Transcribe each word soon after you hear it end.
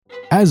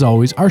As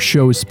always, our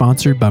show is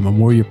sponsored by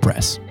Memoria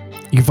Press.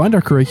 You can find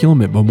our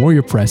curriculum at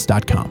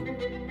memoriapress.com.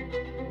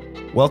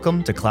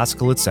 Welcome to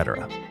Classical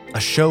Etc., a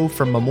show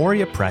from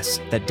Memoria Press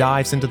that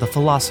dives into the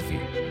philosophy,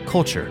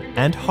 culture,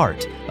 and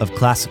heart of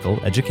classical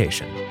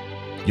education.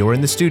 You're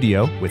in the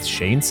studio with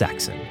Shane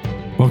Saxon.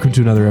 Welcome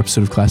to another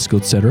episode of Classical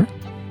Etc.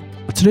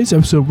 Today's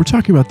episode, we're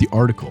talking about the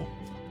article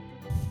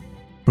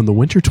from the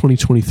winter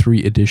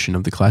 2023 edition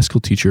of The Classical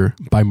Teacher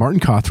by Martin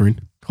Cawthron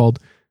called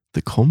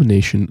The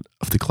Culmination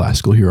of the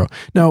Classical Hero.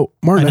 Now,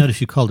 Martin, I noticed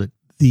you called it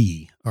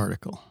the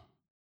article.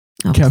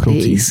 Oh, capital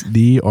please. T,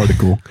 the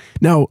article.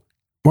 Now,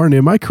 Martin,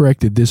 am I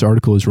correct that this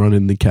article is run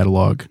in the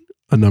catalog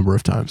a number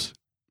of times?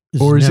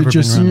 This Or has is it never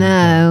just- been run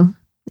No,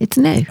 it's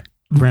new.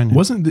 brand new.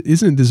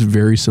 Isn't this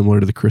very similar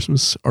to the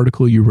Christmas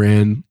article you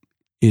ran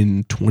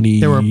in 20?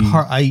 There were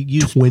I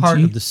used 20?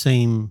 part of the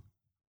same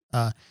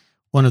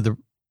one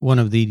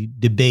of the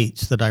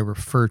debates that I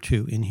refer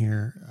to in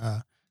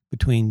here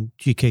between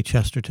G.K.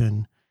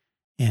 Chesterton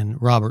and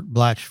Robert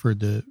Blatchford,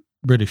 the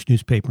British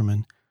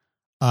newspaperman.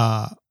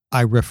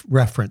 I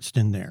referenced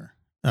in there,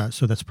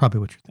 so that's probably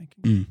what you're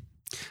thinking.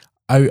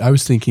 I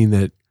was thinking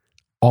that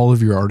all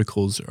of your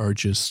articles are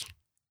just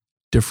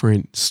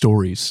different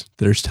stories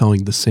that are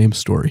telling the same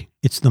story.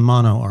 It's the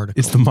mono article.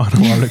 It's the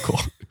mono article.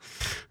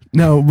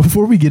 Now,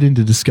 before we get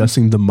into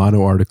discussing the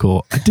mono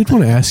article, I did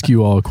want to ask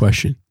you all a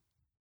question.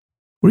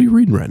 What are you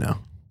reading right now?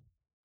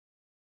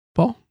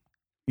 Paul,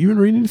 you been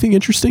reading anything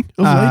interesting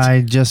of late?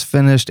 I just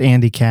finished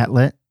Andy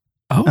Catlett.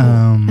 Oh.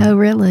 Oh,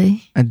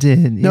 really? I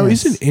did. No,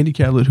 yes. isn't Andy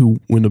Catlett who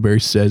Wendell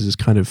says is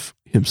kind of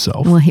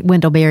himself? Well,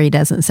 Wendell Berry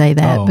doesn't say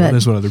that, oh, but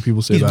that's what other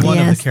people say He's about one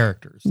him. of Yes. the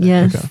characters. That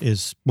Yes. Okay.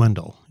 is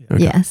Wendell. Yeah.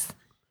 Okay. yes.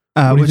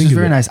 What do you which think is of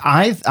very it? nice.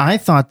 I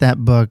thought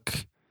that book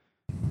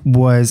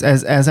was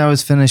as I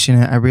was finishing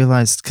it, I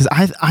realized because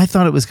I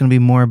thought it was going to be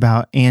more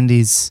about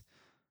Andy's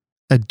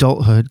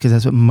adulthood because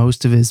that's what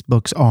most of his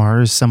books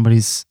are, is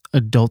somebody's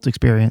adult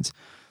experience,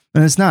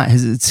 and it's not.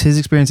 It's his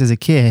experience as a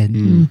kid.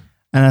 Mm.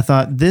 And I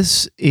thought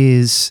this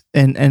is,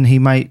 and he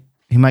might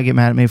get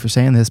mad at me for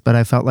saying this, but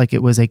I felt like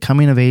it was a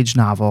coming of age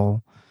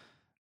novel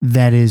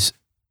that is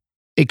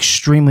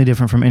extremely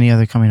different from any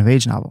other coming of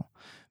age novel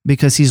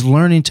because he's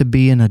learning to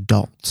be an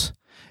adult.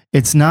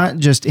 It's not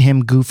just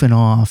him goofing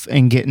off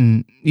and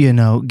getting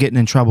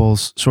in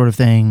troubles sort of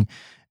thing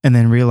and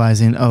then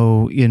realizing,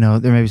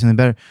 there may be something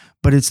better,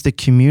 but it's the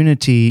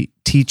community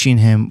teaching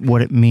him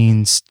what it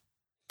means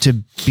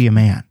to be a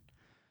man.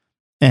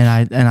 And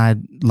I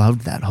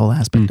loved that whole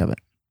aspect of it.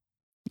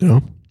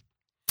 No.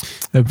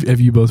 Have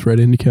you both read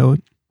Andy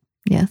Catlett?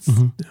 Yes.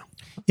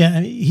 Yeah,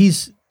 I mean,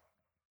 he's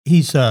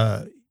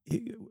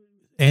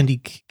Andy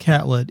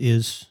Catlett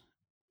is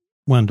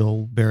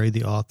Wendell Berry,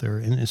 the author,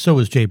 and so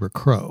is Jayber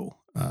Crow,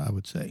 I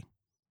would say.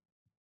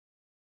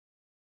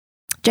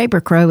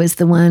 Jayber Crow is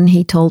the one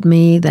he told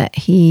me that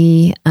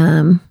he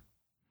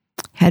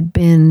had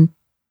been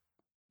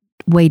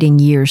waiting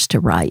years to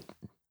write.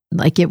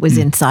 Like it was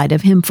inside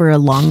of him for a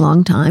long,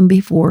 long time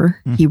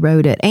before he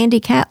wrote it. Andy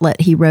Catlett,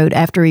 he wrote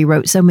after he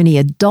wrote so many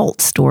adult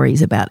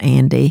stories about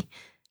Andy.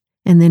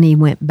 And then he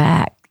went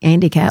back.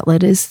 Andy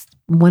Catlett is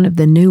one of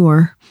the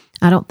newer.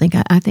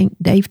 I think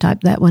Dave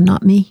typed that one,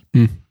 not me.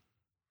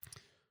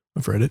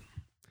 I've read it.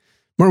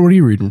 Mark, what are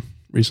you reading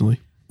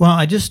recently? Well,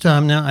 I just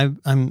now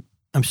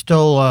I'm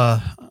still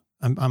I'm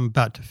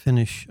about to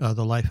finish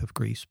The Life of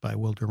Greece by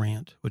Will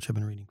Durant, which I've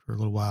been reading for a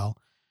little while.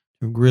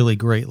 I'm really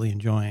greatly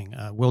enjoying.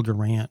 Will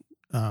Durant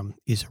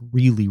is a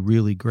really,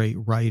 really great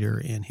writer,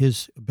 and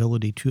his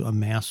ability to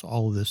amass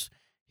all of this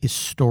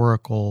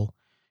historical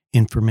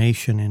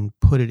information and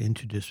put it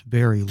into this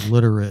very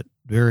literate,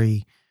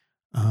 very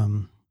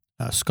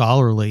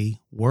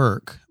scholarly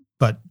work,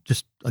 but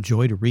just a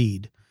joy to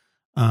read.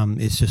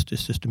 It's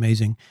just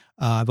amazing.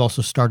 I've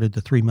also started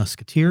The Three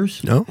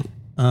Musketeers. No.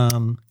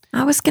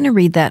 I was going to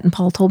read that, and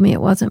Paul told me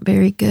it wasn't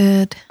very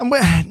good.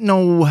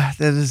 No, that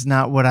is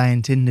not what I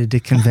intended to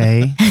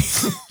convey.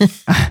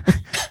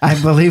 I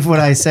believe what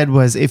I said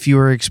was if you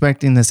were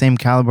expecting the same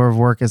caliber of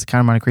work as the Count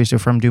of Monte Cristo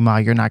from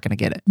Dumas, you're not going to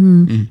get it.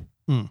 I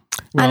Well,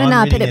 don't know.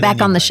 I'm I put reading it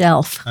back on the anyway.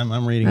 shelf.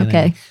 I'm reading it.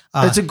 Okay.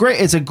 Anyway.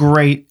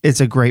 It's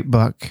a great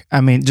book. I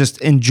mean, just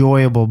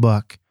enjoyable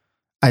book.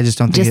 I just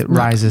don't think Just it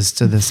rises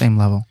to the same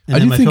level. And I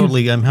then do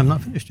think I'm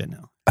not finished yet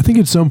now. I think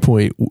at some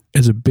point,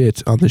 as a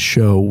bit on the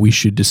show, we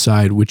should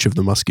decide which of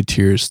the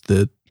Musketeers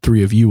the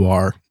three of you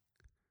are.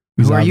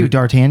 Who are you,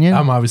 D'Artagnan?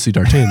 I'm obviously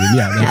D'Artagnan.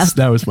 Yeah,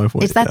 that was my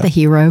point. Is that the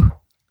hero?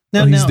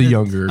 Now, he's the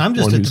younger I'm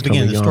just one at who's the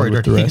beginning of the coming on story.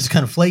 with the D'Artagnan's rest.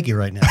 kind of flaky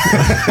right now.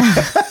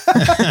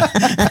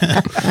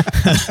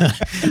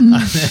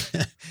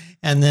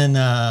 And then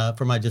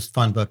for my just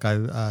fun book,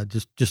 I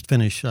just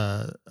finished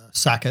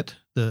Sackett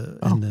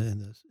in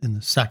the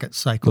Sackett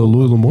cycle. The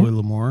Louis L'Amour? Louis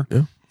L'Amour.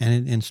 Yeah.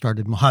 And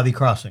started Mojave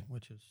Crossing,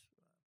 which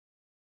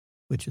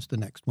is the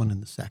next one in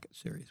the Sackett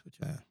series, which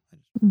I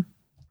just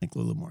think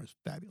Louis L'Amour is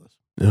fabulous.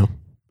 Yeah.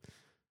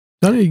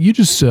 Nadia, you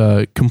just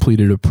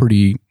completed a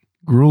pretty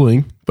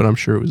grueling, but I'm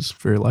sure it was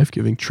very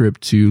life-giving trip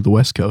to the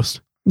West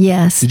Coast.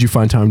 Yes. Did you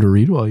find time to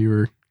read while you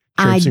were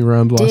traipsing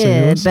around Los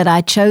Angeles? But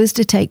I chose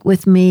to take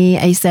with me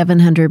a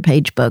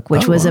 700-page book,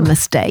 which was a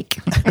mistake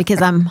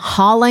because I'm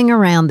hauling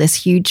around this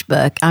huge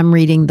book. I'm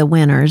reading The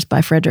Winners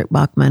by Frederick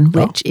Bachman,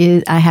 which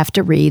is I have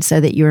to read so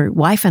that your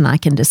wife and I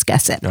can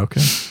discuss it.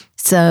 Okay.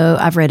 So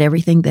I've read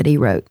everything that he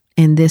wrote.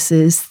 And this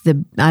is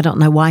I don't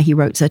know why he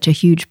wrote such a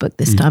huge book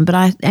this time, but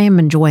I am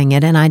enjoying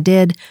it. And I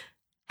did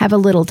have a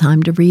little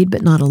time to read,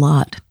 but not a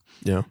lot.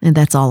 Yeah. And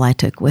that's all I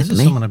took with This is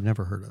me. someone I've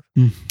never heard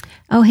of.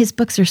 Oh, his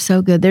books are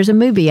so good. There's a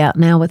movie out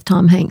now with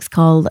Tom Hanks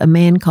called A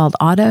Man Called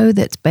Otto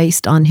that's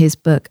based on his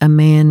book, A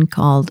Man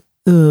Called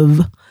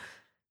Ove.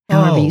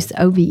 However you say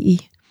OVE.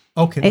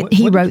 Okay.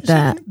 He what did wrote you say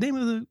that. the name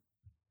of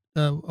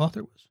the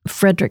author was?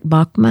 Frederick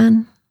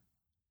Bachman.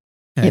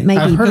 Okay. It may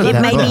I've be heard of that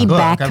book. I've heard of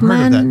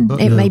that Bachman.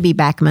 book. It may be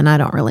Bachman. I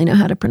don't really know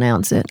how to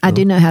pronounce it. I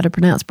do know how to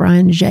pronounce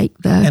Brian Jake,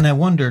 though. And I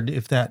wondered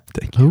if that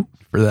Thank you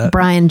for that.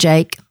 Brian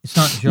Jake. it's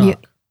not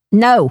Jacques.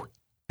 No.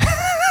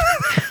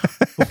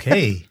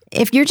 Okay.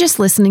 If you're just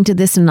listening to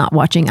this and not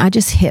watching, I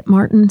just hit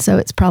Martin, so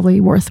it's probably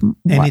worth watching.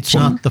 And it's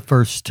not the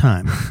first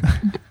time.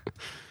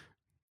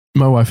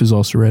 My wife has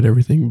also read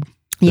everything. that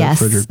Yes,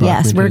 Frederick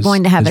yes. Bachman We're has-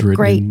 going to have has a written,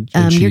 great. and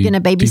You're she going to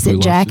deeply babysit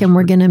loves Jack, his and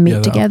we're work. going to meet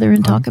Yeah, together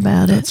and talk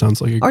about That it.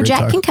 sounds like a Or great Jack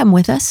time. can come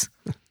with us.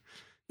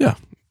 Yeah,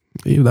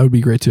 that would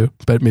be great too,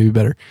 but maybe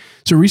better.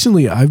 So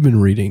recently I've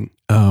been reading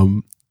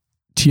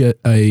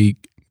a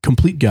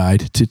complete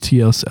guide to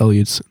T.S.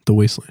 Eliot's The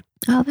Wasteland.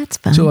 Oh, that's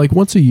fun. So like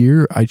once a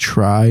year, I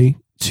try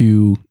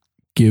to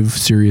give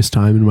serious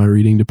time in my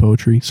reading to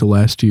poetry. So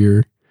last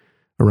year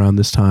around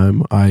this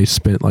time, I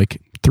spent like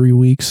 3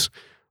 weeks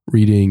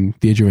reading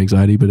The Age of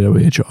Anxiety by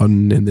W.H.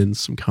 Auden and then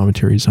some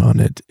commentaries on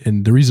it.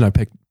 And the reason I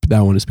picked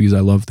that one is because I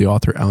love the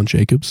author Alan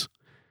Jacobs.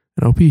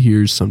 And I hope he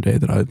hears someday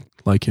that I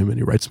like him and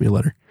he writes me a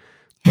letter.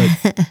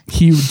 But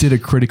he did a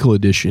critical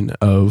edition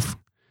of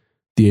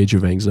The Age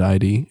of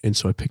Anxiety. And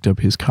so I picked up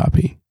his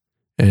copy.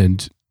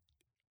 And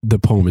the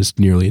poem is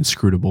nearly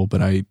inscrutable,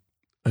 but I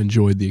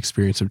enjoyed the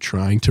experience of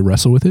trying to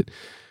wrestle with it.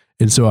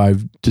 And so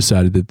I've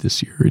decided that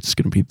this year it's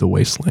going to be The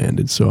Wasteland.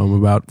 And so I'm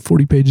about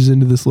 40 pages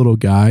into this little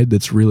guide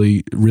that's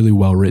really, really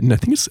well written. I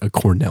think it's a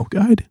Cornell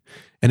guide.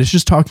 And it's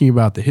just talking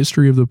about the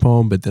history of the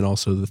poem, but then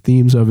also the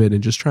themes of it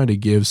and just trying to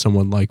give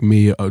someone like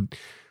me a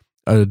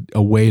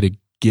way to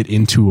get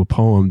into a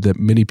poem that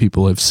many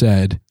people have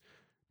said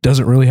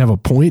doesn't really have a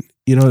point.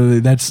 You know,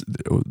 that's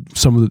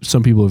some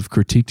people have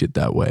critiqued it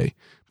that way,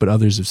 but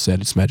others have said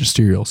it's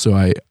magisterial. So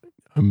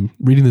I'm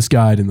reading this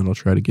guide and then I'll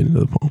try to get into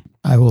the poem.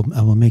 I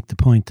will make the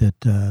point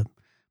that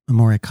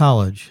Memoria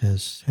College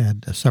has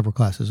had several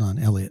classes on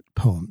Eliot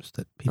poems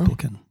that people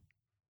can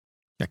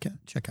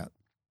check out.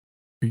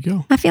 There you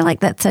go. I feel like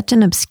that's such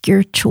an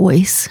obscure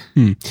choice.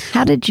 Hmm.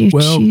 How did you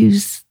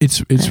choose?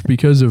 It's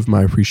because of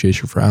my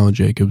appreciation for Alan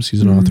Jacobs.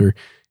 He's an author.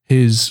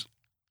 His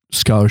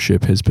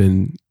scholarship has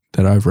been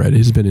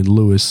in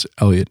Lewis,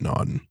 Eliot, and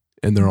Auden,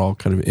 and they're all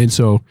kind of. And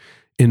so,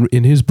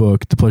 in his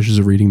book, The Pleasures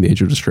of Reading: The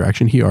Age of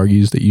Distraction, he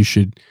argues that you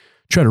should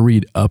try to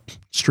read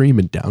upstream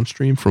and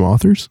downstream from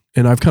authors,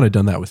 and I've kind of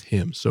done that with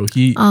him. So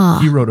he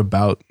wrote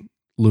about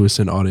Lewis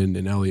and Auden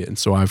and Eliot, and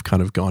so I've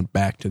kind of gone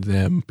back to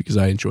them because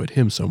I enjoyed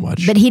him so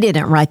much. But he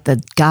didn't write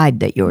the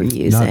guide that you're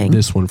using. Not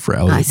this one for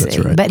Eliot. I see. That's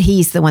right. But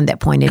he's the one that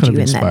pointed Kind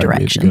you of in that inspired me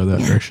direction. to go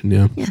that direction.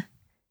 Yeah. Yeah.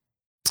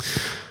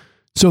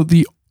 So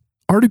the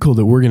article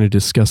that we're going to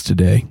discuss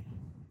today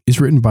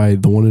is written by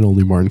the one and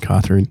only Martin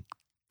Cothran.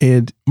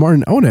 And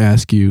Martin, I want to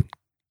ask you,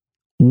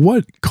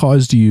 what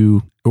caused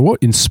you or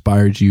what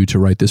inspired you to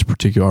write this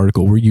particular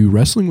article? Were you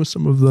wrestling with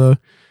some of the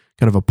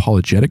kind of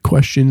apologetic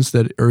questions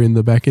that are in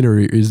the back end, or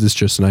is this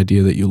just an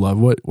idea that you love?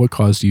 What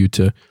caused you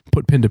to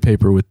put pen to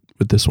paper with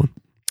this one?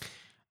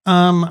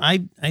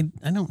 I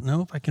don't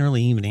know if I can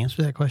really even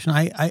answer that question.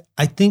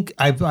 I think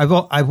I've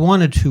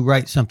wanted to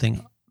write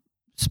something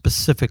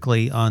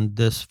specifically on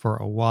this for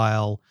a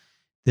while.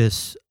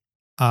 This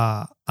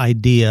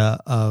idea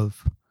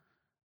of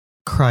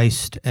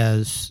Christ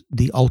as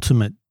the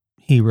ultimate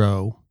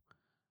hero,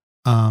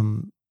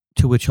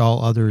 to which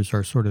all others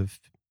are sort of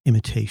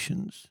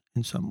imitations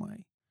in some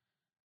way.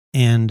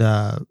 And,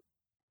 I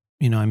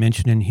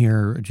mentioned in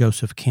here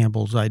Joseph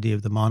Campbell's idea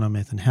of the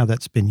monomyth and how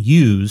that's been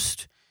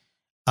used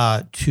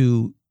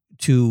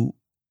to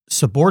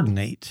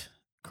subordinate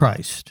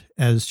Christ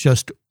as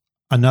just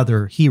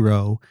another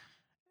hero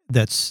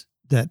that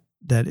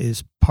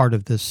is part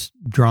of this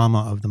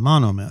drama of the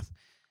monomyth.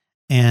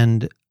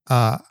 And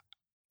I've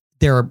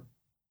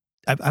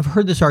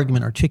heard this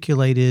argument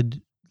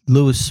articulated.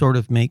 Lewis sort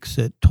of makes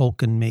it.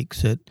 Tolkien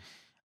makes it.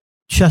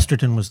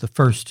 Chesterton was the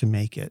first to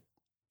make it,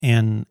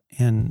 and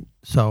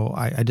so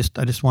I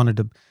just wanted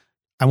to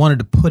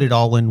put it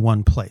all in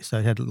one place.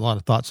 I had a lot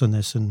of thoughts on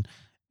this, and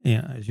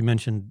as you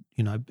mentioned,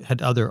 I've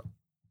had other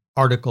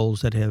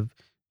articles that have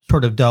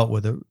sort of dealt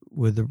with a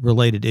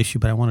related issue,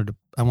 but I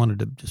wanted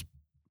to just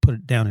put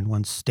it down in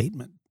one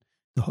statement.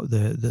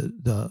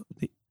 The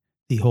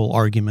whole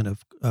argument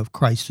of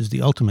Christ as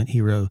the ultimate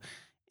hero,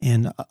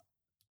 and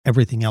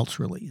everything else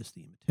really is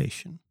the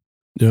imitation.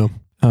 Yeah.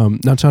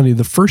 Now, Tanya,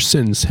 the first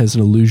sentence has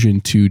an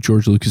allusion to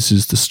George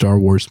Lucas's The Star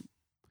Wars.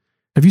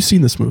 Have you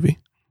seen this movie?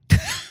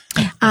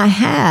 I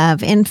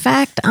have. In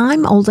fact,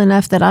 I'm old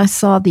enough that I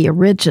saw the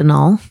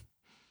original.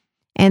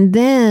 And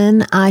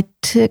then I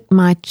took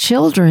my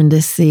children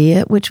to see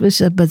it, which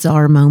was a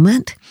bizarre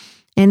moment.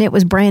 And it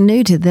was brand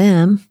new to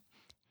them.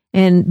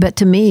 But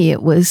to me,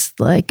 it was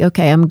like,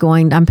 okay,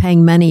 I'm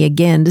paying money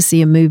again to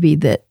see a movie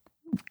that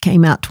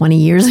came out 20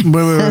 years ago.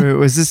 Wait.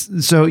 Was this,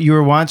 so you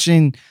were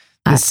watching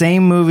the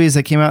same movies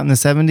that came out in the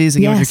 70s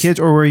again with your kids,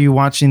 or were you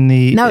watching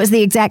the... No, it was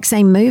the exact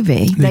same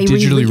movie. They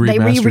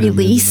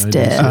re-released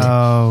it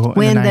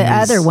when the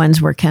other ones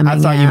were coming out.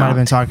 I thought you might have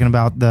been talking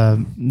about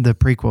the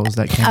prequels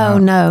that came out.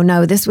 Oh,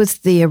 no. This was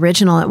the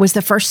original. It was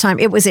the first time.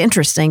 It was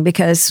interesting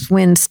because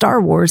when Star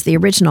Wars, the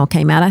original,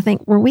 came out, I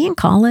think, were we in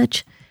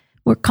college?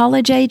 We're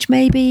college age,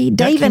 maybe?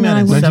 Dave and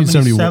I were.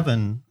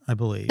 1977, I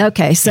believe.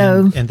 Okay,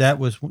 so... And that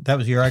was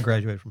the year I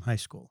graduated from high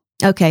school.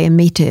 Okay, and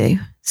me too.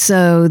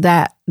 So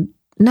that...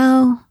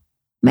 No,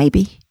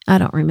 maybe. I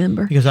don't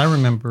remember. Because I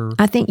remember...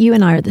 I think you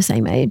and I are the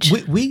same age.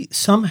 We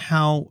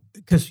somehow...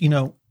 Because,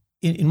 in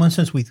one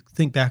sense, we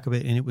think back of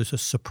it, and it was a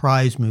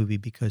surprise movie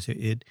because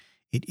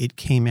it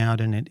came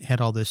out and it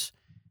had all this...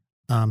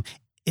 the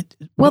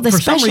for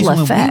special some reason,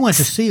 effects. When we went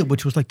to see it,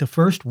 which was like the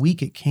first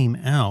week it came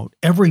out,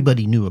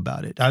 everybody knew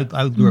about it.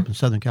 I grew up in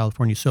Southern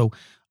California, so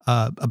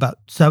about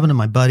 7 of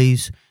my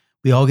buddies,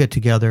 we all get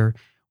together.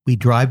 We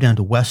drive down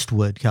to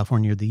Westwood,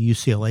 California, the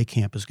UCLA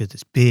campus, because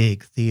this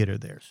big theater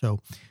there. So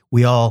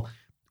we all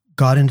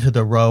got into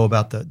the row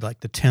about the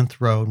 10th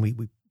row, and we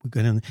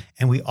got in,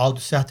 and we all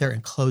just sat there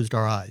and closed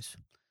our eyes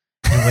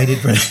and waited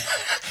for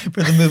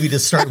the movie to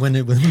start. When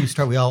the movie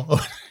started, we all.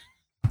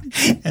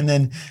 And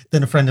then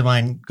a friend of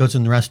mine goes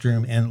in the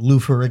restroom, and Lou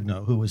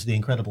Ferrigno, who was the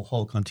Incredible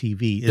Hulk on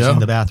TV, is in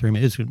the bathroom.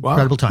 It's an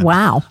incredible time.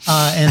 Wow!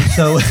 And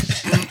so.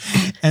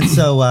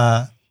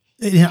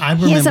 I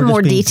remember he has a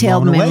more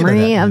detailed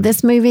memory of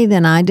this movie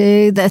than I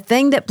do. The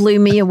thing that blew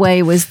me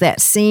away was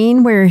that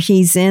scene where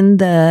he's in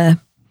the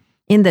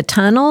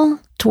tunnel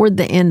toward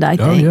the end, I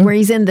think, where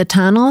he's in the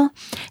tunnel.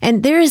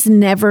 And there has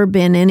never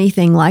been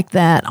anything like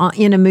that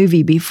in a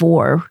movie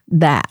before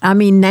that. I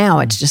mean, now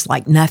it's just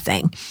like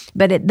nothing.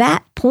 But at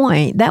that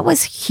point, that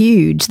was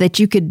huge that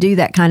you could do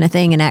that kind of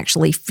thing and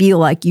actually feel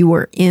like you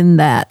were in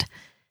that.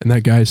 And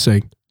that guy's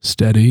saying,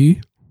 steady.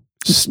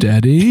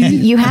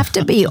 You have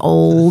to be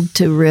old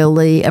to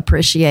really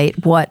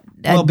appreciate what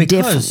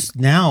because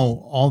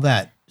now all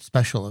that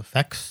special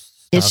effects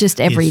stuff it's just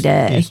every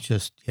day. It's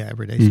just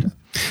everyday stuff.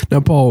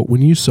 Now, Paul,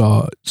 when you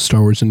saw Star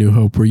Wars: A New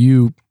Hope, were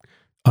you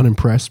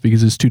unimpressed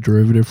because it's too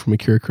derivative from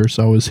Akira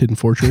Kurosawa's Hidden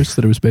Fortress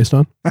that it was based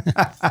on?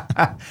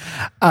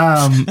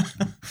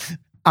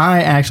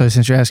 I actually,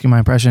 since you're asking my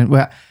impression,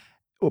 well,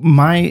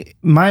 my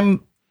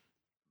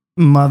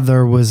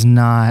mother was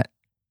not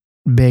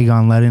big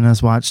on letting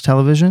us watch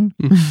television.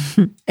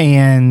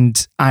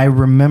 And I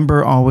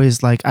remember always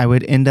I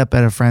would end up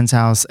at a friend's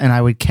house and I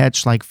would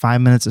catch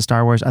 5 minutes of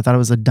Star Wars. I thought it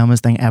was the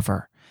dumbest thing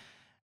ever.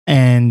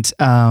 And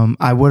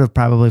I would have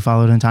probably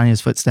followed in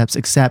Tanya's footsteps,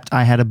 except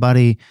I had a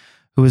buddy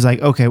who was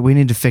like, okay, we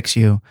need to fix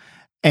you.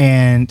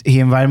 And he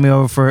invited me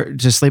over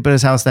to sleep at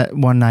his house that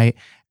one night.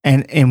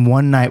 And in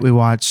one night we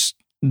watched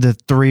the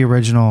 3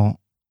 original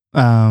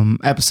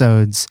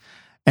episodes.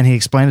 And he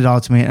explained it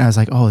all to me, and I was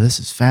like, "Oh, this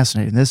is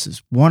fascinating. This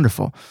is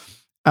wonderful."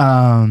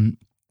 I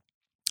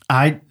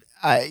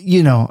at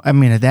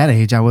that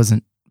age, I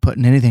wasn't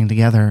putting anything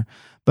together.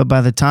 But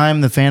by the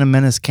time The Phantom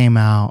Menace came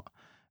out,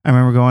 I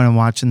remember going and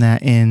watching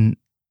that in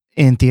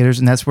theaters,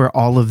 and that's where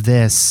all of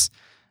this,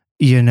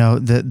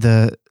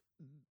 the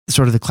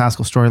sort of the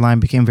classical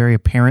storyline became very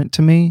apparent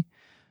to me.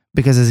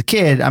 Because as a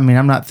kid, I mean,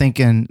 I'm not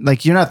thinking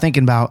you're not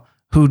thinking about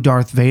who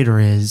Darth Vader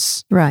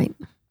is, right?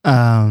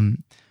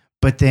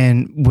 But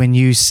then when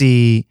you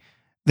see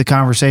the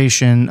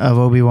conversation of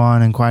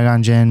Obi-Wan and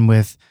Qui-Gon Jinn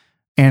with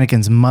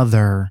Anakin's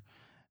mother,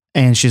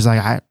 and she's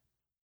like,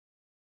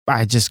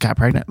 I just got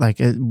pregnant.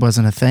 It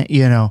wasn't a thing,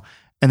 And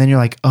then you're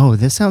like, oh,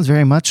 this sounds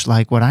very much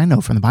like what I know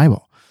from the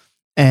Bible.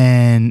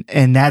 And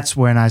that's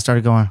when I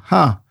started going,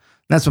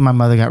 That's when my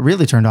mother got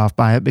really turned off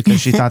by it because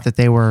she thought that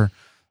they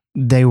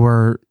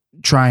were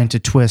trying to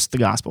twist the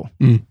gospel.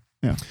 Mm.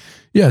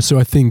 Yeah. So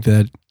I think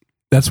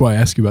that's why I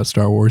ask you about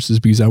Star Wars, is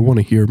because I want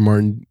to hear,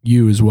 Martin,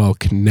 you as well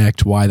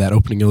connect why that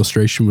opening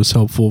illustration was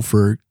helpful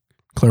for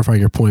clarifying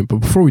your point.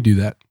 But before we do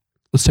that,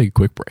 let's take a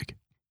quick break.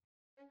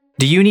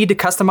 Do you need to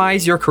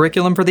customize your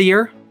curriculum for the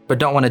year, but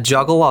don't want to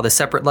juggle all the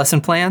separate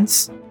lesson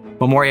plans?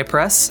 Memoria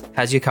Press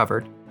has you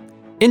covered.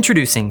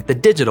 Introducing the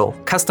digital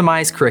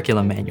Customized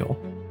Curriculum Manual.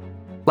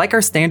 Like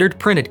our standard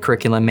printed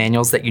curriculum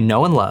manuals that you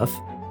know and love,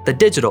 the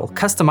digital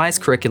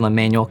Customized Curriculum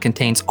Manual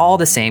contains all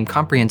the same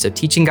comprehensive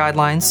teaching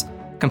guidelines,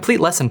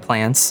 complete lesson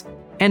plans,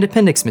 and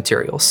appendix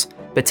materials,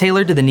 but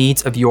tailored to the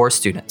needs of your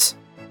students,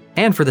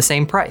 and for the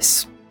same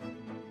price.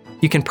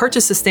 You can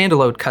purchase a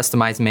standalone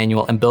customized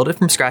manual and build it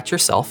from scratch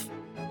yourself,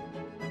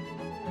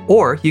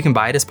 or you can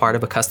buy it as part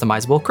of a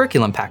customizable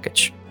curriculum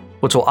package,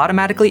 which will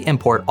automatically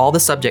import all the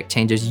subject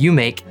changes you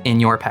make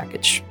in your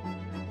package.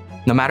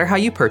 No matter how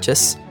you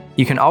purchase,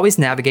 you can always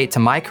navigate to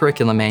My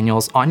Curriculum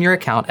Manuals on your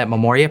account at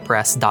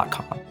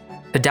memoriapress.com.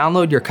 to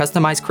download your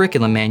customized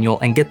curriculum manual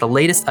and get the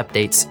latest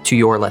updates to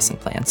your lesson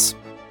plans.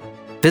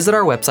 Visit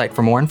our website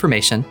for more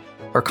information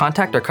or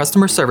contact our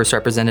customer service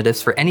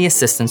representatives for any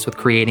assistance with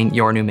creating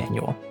your new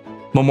manual.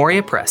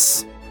 Memoria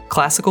Press.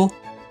 Classical,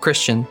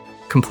 Christian,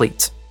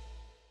 complete.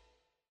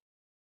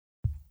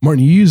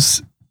 Martin, you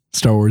use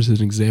Star Wars as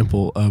an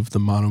example of the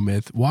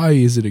monomyth. Why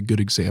is it a good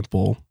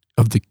example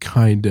of the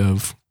kind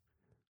of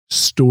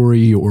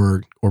story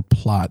or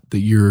plot that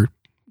you're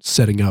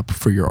setting up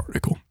for your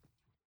article?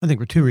 I think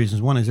for two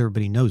reasons. One is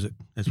everybody knows it,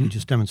 as we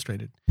just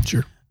demonstrated.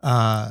 Sure.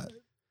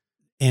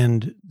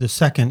 And the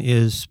second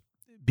is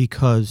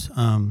because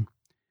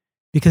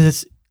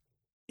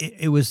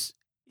it was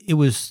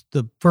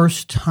the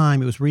first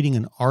time I was reading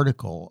an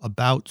article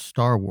about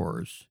Star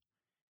Wars,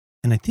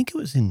 and I think it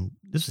was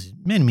this is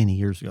many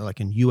years ago, like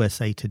in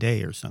USA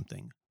Today or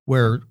something,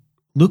 where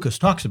Lucas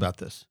talks about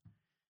this.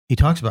 He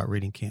talks about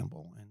reading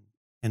Campbell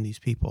and these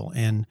people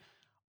and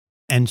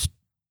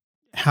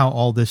how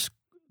all his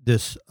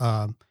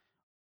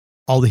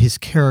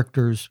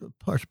characters,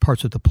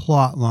 parts of the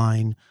plot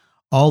line,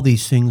 all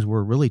these things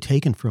were really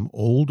taken from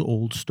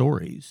old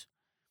stories.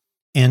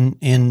 And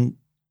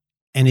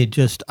it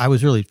just, I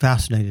was really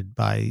fascinated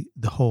by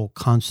the whole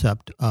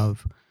concept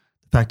of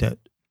the fact that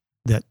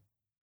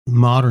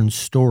modern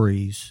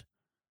stories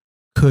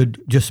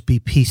could just be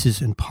pieces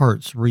and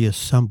parts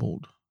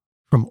reassembled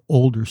from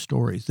older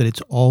stories, that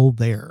it's all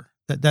there.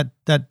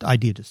 That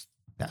idea just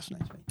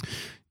fascinates me.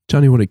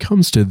 Johnny, when it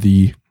comes to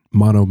the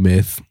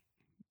monomyth,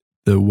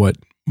 what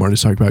Martin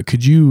is talking about,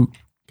 could you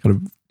kind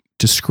of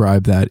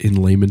describe that in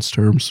layman's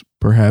terms,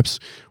 perhaps?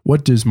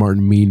 What does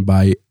Martin mean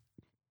by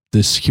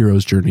this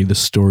hero's journey, the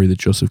story that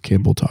Joseph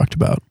Campbell talked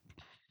about?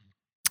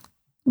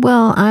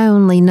 Well, I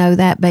only know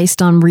that based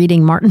on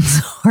reading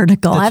Martin's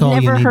article. That's all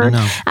you need to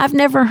know. I've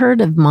never heard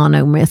of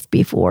monomyth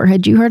before.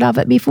 Had you heard of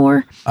it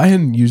before? I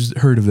hadn't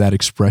heard of that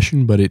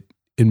expression, but it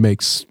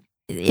makes...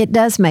 It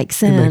does make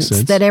sense,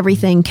 sense. that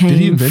everything Did he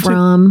came invent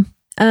from...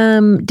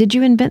 did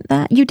you invent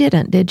that? You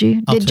didn't, did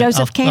you? Did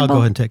Joseph Campbell? I'll go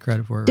ahead and take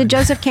credit for it. Did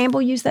Joseph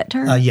Campbell use that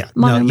term? Yeah.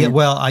 Monomyth? No, yeah.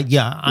 Well,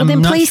 Well,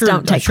 then please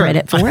don't take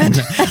credit for it.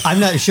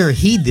 I'm not sure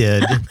he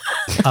did,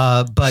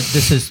 but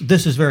this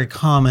is very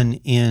common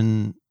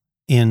in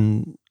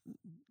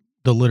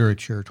the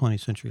literature, 20th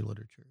century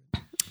literature.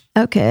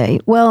 Okay.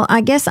 Well,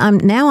 I guess I'm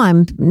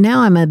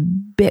a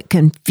bit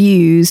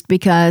confused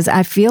because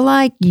I feel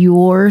like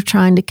you're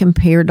trying to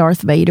compare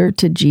Darth Vader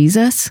to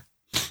Jesus.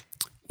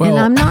 Well, and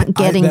I'm not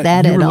getting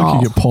that you at were all.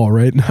 looking at Paul,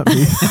 right? Not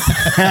me.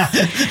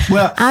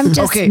 Well, I'm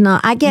just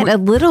not. I get a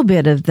little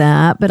bit of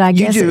that, but I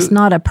guess it's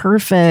not a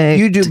perfect.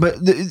 You do,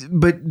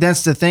 but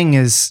that's the thing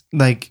is,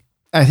 like,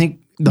 I think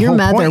the your whole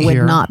mother point would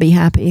here, not be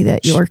happy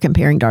that you're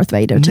comparing Darth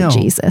Vader to No.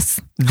 Jesus.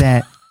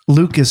 that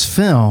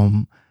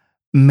Lucasfilm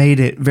made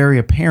it very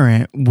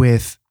apparent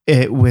with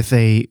a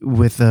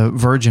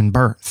virgin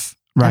birth,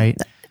 right?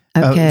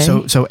 Okay.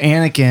 So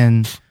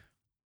Anakin,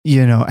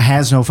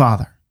 has no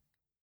father.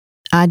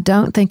 I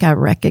don't think I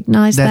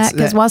recognize that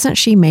because wasn't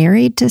she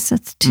married to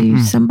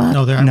somebody?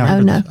 No, No. I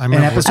no. remember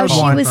In episode what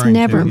Paul's one- She was referring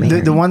never to.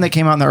 married. The one that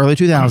came out in the early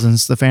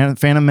 2000s, the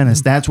Phantom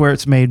Menace, that's where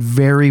it's made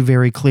very,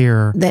 very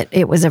clear. That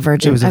it was a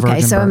virgin. It was a okay,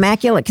 virgin so birth.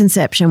 Immaculate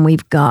Conception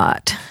we've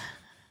got.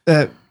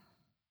 And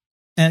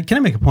can I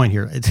make a point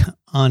here? It's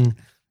on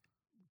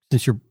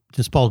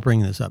since Paul's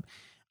bringing this up.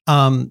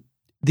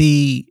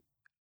 The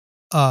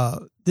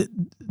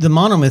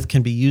monomyth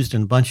can be used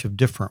in a bunch of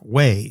different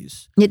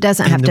ways. It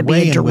doesn't And have the to be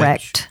way a in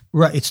direct.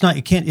 Right. It's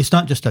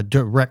not just a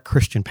direct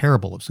Christian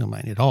parable of some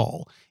kind at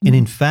all. And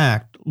in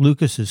fact,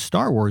 Lucas's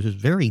Star Wars is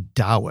very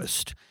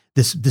Taoist.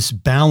 This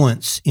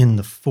balance in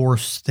the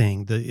force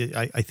thing.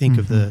 I think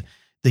of the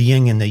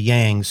yin and the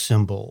yang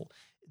symbol.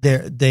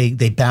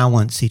 They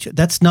balance each other.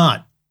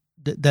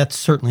 That's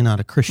certainly not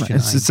a Christian idea.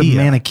 It's a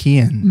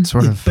Manichaean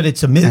sort of. But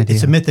it's a myth. idea.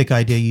 It's a mythic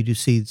idea. You do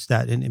see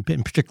that in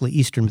particularly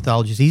Eastern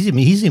mythologies. He's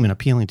even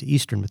appealing to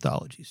Eastern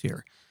mythologies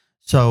here.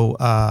 So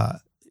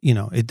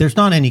there's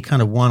not any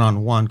kind of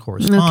one-on-one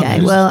correspondence.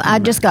 Okay, well, I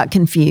just got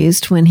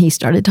confused when he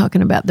started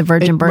talking about the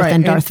virgin birth right,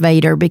 and Darth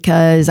Vader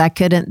because I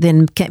couldn't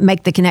then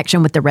make the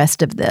connection with the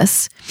rest of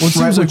this Well, it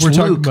seems Right, like we're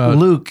talking about.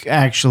 Luke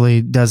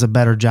actually does a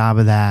better job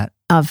of that.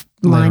 of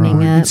Later lining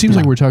on. up. It seems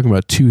like we're talking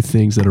about two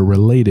things that are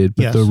related,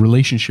 but Yes. the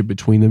relationship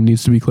between them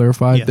needs to be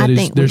clarified. Yes. That I is,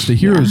 think there's the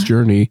hero's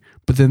journey,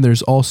 but then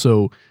there's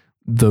also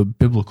the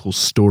biblical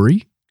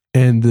story.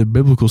 And the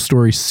biblical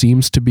story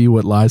seems to be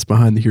what lies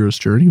behind the hero's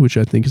journey, which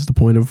I think is the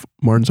point of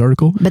Martin's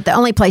article. But the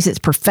only place it's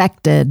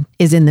perfected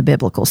is in the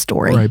biblical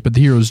story. Right. But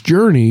the hero's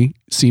journey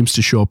seems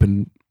to show up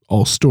in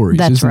all stories.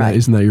 That's right.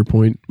 Isn't that your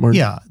point, Martin?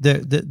 Yeah,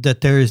 that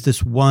there is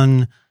this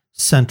one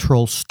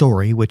central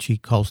story, which he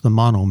calls the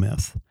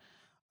monomyth,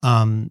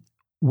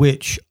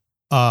 which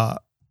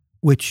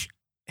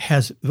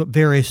has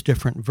various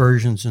different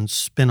versions and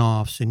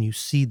spin-offs, and you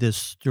see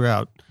this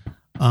throughout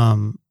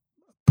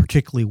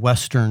particularly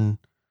Western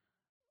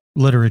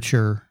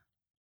literature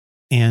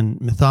and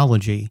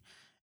mythology.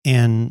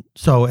 And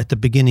so at the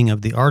beginning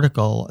of the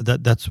article,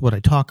 that's what I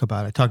talk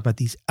about. I talk about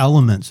these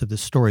elements of the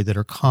story that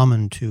are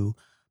common to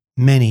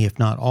many, if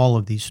not all,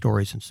 of these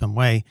stories in some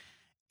way,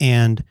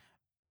 and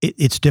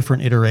it's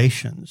different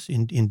iterations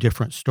in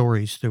different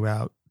stories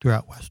throughout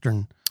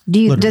Western.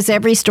 Does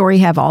every story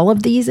have all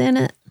of these in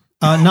it?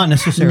 Not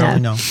necessarily,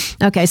 no.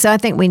 Okay, so I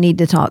think we need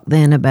to talk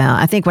then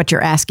about. I think what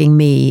you're asking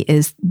me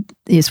is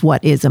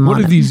what is a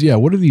monomyth?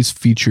 What are these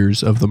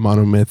features of the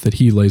monomyth that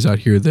he lays out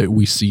here that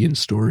we see in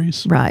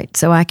stories? Right.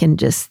 So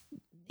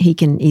he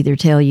can either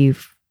tell you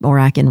or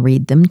I can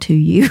read them to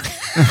you.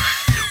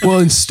 Well,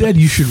 instead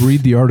you should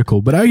read the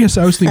article. But I guess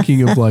I was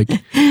thinking of like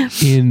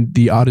in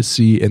the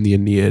Odyssey and the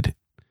Aeneid,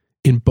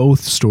 in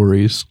both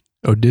stories,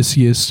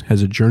 Odysseus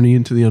has a journey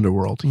into the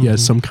underworld. He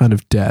has some kind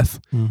of death.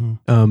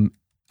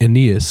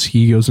 Aeneas,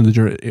 he goes into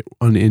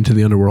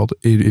the underworld.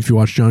 If you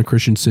watch John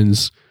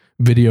Christensen's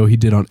video he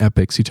did on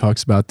epics, he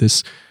talks about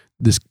this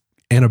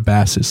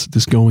Anabasis,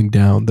 this going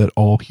down that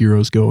all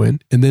heroes go in.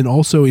 And then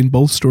also in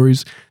both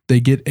stories, they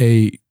get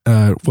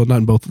well, not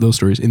in both of those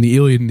stories. In the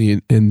Iliad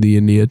and the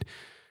Aeneid,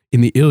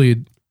 in the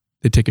Iliad,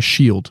 they take a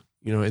shield,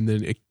 and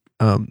then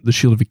the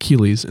shield of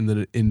Achilles. And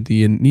then in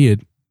the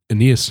Aeneid,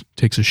 Aeneas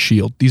takes a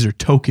shield. These are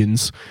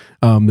tokens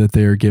that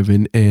they are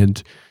given,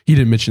 and he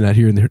didn't mention that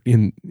here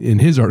in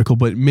his article,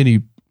 but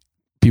many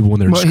people, when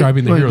they're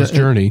describing the hero's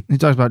journey, he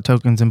talks about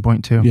tokens in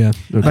point 2. Yeah,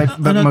 okay.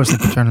 but mostly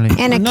paternity.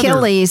 And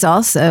Achilles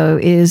also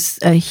is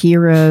a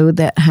hero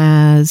that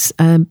has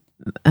a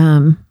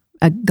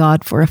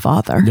god for a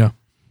father. Yeah,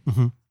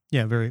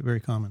 yeah, very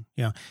very common.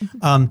 Yeah.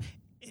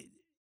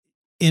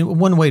 In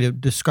one way to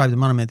describe the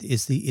monomyth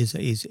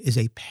is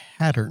a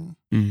pattern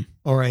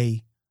or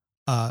a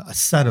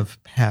set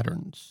of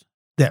patterns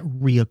that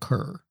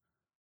reoccur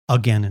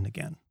again and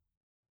again.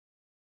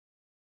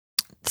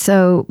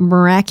 So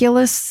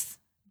miraculous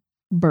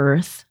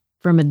birth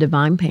from a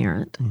divine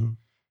parent,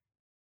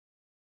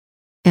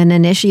 an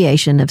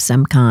initiation of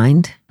some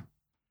kind,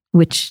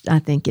 which I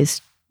think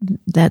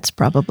that's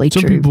probably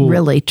some true, people,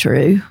 really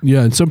true.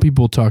 Yeah, and some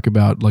people talk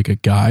about like a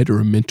guide or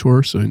a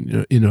mentor. So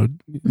in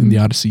the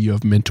Odyssey you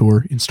have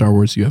mentor. In Star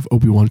Wars you have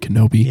Obi-Wan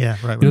Kenobi. Yeah,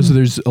 right. So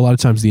there's a lot of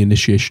times the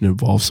initiation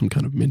involves some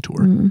kind of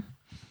mentor.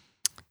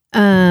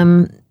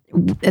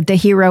 The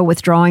hero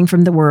withdrawing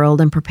from the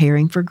world and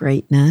preparing for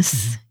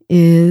greatness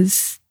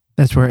is...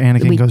 That's where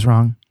Anakin goes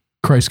wrong.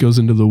 Christ goes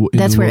into the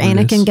That's where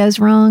Anakin goes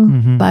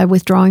wrong by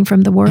withdrawing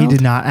from the world. He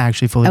did not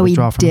actually fully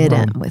withdraw from the world. He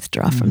didn't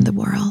withdraw from the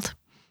world.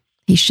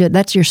 He should.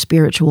 That's your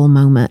spiritual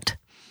moment.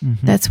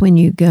 That's when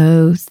you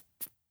go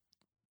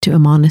to a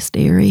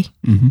monastery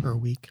for a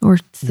week or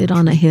sit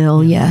on a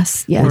hill. Yeah.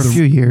 Yes. Or a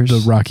few years.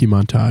 The Rocky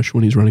montage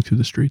when he's running through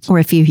the streets. Or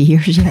a few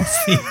years,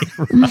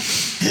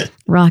 yes.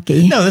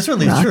 Rocky. No, that's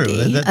really Rocky. true.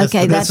 That's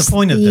That's the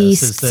point of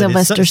this. Is that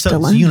Sylvester it's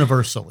Stallone.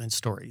 universal in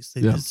stories.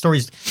 Yeah.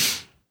 Stories,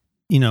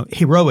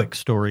 heroic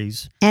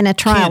stories, And a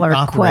trial can't or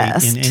operate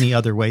quest. in any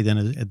other way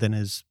than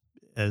as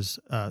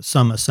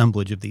some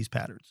assemblage of these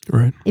patterns.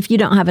 Right. If you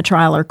don't have a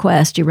trial or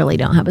quest, you really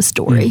don't have a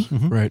story.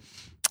 Right.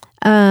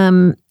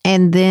 And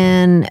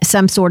then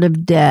some sort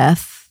of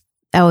death.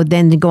 Oh,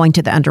 then going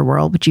to the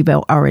underworld, which you've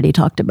already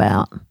talked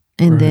about.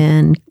 And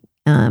then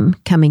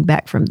coming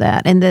back from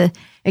that. And the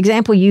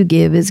example you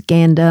give is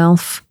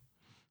Gandalf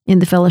in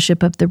the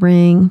Fellowship of the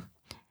Ring,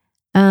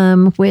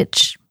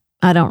 which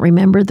I don't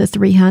remember the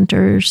three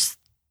hunters.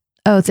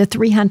 Oh, the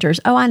three hunters.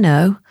 Oh, I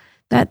know.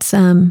 That's,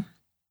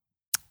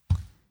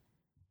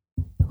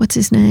 what's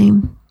his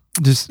name?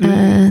 Just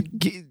The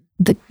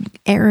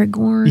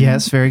Aragorn.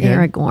 Yes, very good.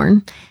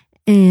 Aragorn.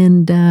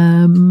 And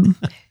I'm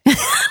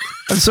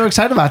so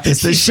excited about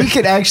this that she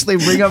could actually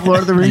bring up Lord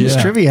of the Rings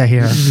trivia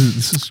here.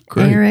 This is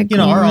great.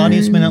 Aragorn. Our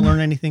audience may not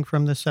learn anything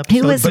from this episode.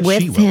 Who was but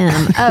she with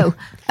will.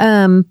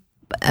 him?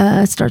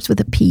 Starts with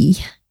a P.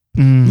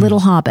 Little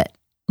Hobbit.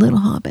 Little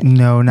Hobbit.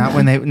 No, not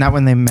when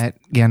they met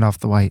Gandalf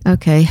the White.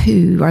 Okay,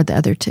 who are the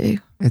other two?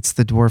 It's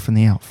the dwarf and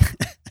the elf.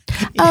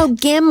 Oh,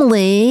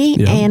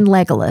 Gimli and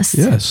Legolas.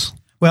 Yes.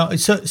 Well,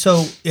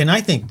 so, and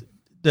I think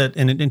that,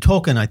 and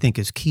Tolkien, I think,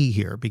 is key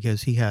here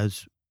because he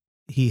has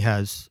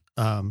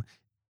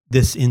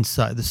this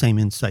insight, the same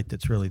insight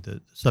that's really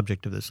the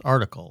subject of this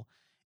article,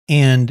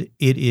 and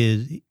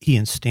he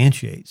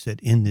instantiates it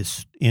in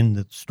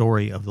the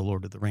story of the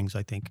Lord of the Rings.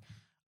 I think,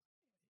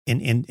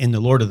 in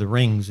the Lord of the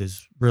Rings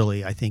is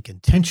really, I think,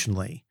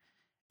 intentionally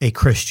a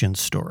Christian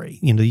story.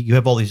 You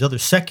have all these other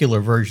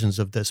secular versions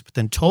of this, but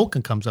then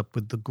Tolkien comes up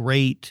with the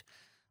great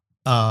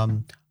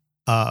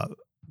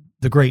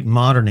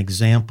modern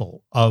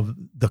example of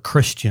the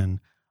Christian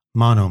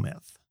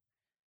monomyth.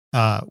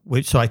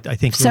 So I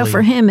think So really,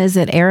 for him, is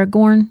it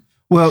Aragorn?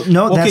 Well,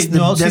 no, Okay,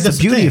 that's the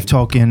beauty of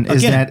Tolkien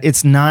is Again. that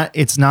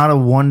it's not a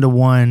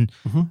one-to-one.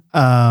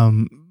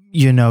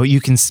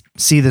 You can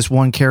see this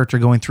one character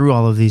going through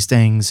all of these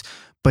things,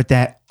 but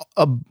that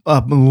a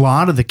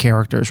lot of the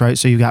characters, right?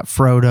 So you've got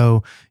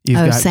Frodo, you've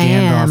got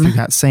Sam. Gandalf, you've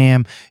got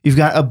Sam, you've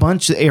got a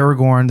bunch of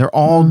Aragorn. They're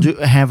all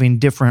having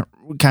different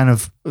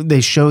they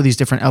show these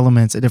different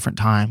elements at different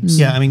times.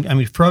 Yeah, I mean,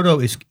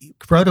 Frodo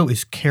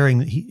is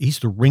carrying. He's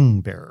the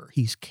ring bearer.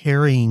 He's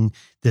carrying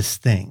this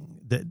thing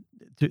that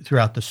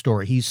throughout the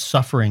story. He's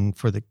suffering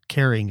for the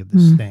carrying of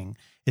this thing.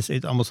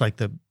 It's almost like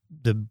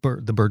the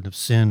burden of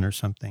sin or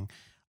something.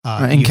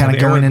 And kind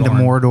of going into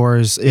Mordor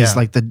is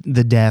like the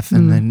death,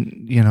 and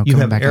then you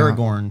have back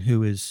Aragorn, out.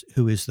 who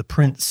is the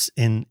prince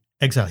in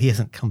exile. He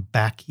hasn't come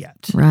back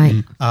yet,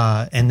 Right.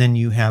 And then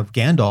you have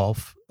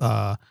Gandalf,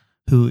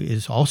 who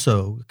is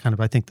also kind of,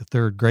 I think, the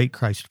third great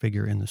Christ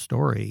figure in the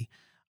story.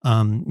 He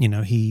And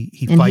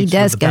fights he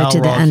does with the go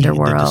to the Balrog.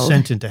 underworld. The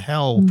descent into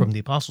hell from the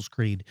Apostles'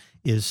 Creed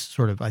is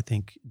sort of, I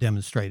think,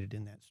 demonstrated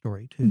in that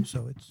story too.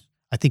 So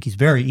I think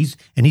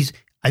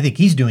I think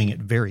he's doing it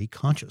very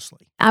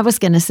consciously. I was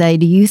going to say,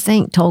 do you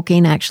think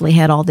Tolkien actually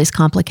had all this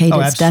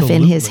complicated stuff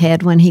in his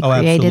head when he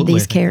created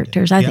these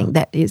characters? I think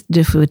that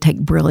just would take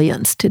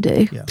brilliance to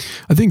do. Yeah.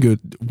 I think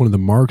one of the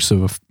marks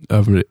of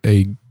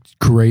a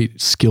great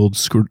skilled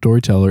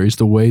storyteller is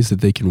the ways that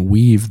they can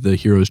weave the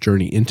hero's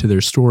journey into their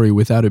story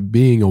without it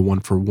being a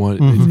one-for-one.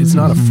 Mm-hmm. It's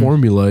not a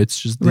formula. It's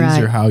just these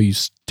Right. are how you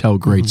tell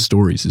great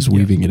stories, is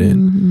weaving it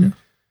in. Mm-hmm. Yeah.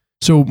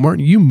 So,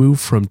 Martin, you move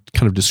from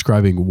kind of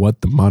describing what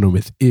the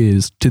monomyth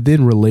is to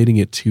then relating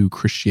it to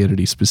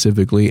Christianity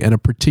specifically and a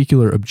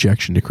particular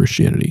objection to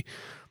Christianity.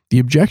 The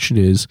objection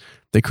is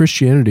that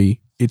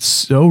Christianity, it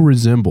so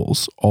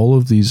resembles all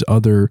of these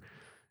other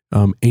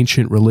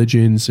ancient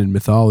religions and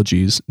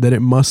mythologies that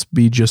it must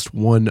be just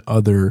one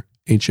other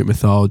ancient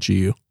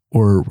mythology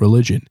or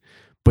religion.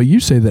 But you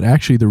say that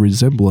actually the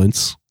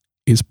resemblance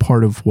is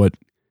part of what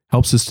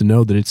helps us to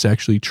know that it's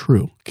actually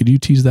true. Could you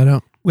tease that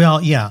out?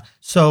 Well, yeah.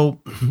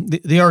 So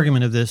the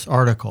argument of this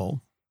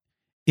article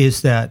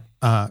is that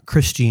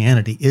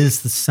Christianity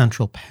is the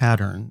central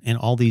pattern, and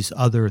all these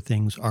other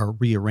things are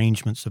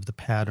rearrangements of the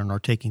pattern or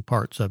taking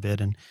parts of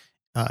it, and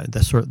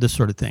this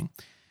sort of thing.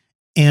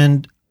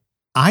 And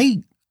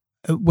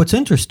what's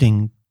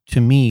interesting to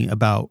me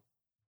about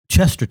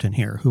Chesterton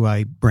here, who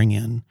I bring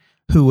in,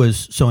 who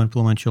was so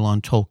influential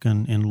on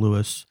Tolkien and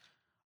Lewis,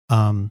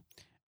 and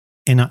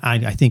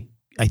I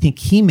think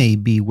he may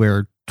be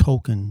where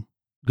Tolkien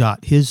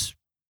got his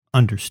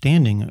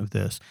understanding of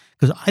this,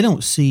 because I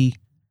don't see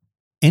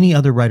any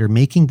other writer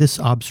making this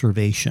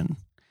observation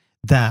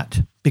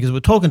because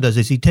what Tolkien does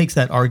is he takes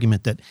that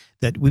argument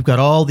that we've got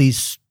all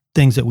these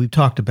things that we've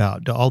talked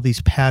about, all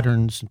these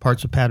patterns and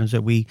parts of patterns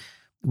that we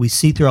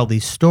see through all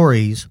these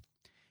stories.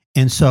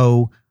 And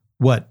so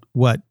what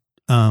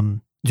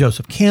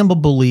Joseph Campbell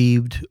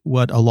believed,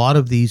 what a lot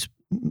of these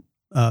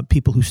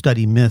people who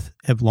study myth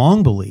have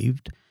long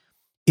believed,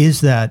 is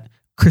that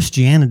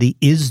Christianity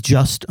is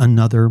just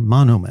another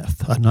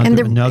monomyth,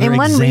 another and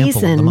one example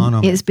reason of the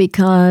monomyth. is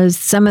because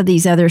some of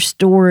these other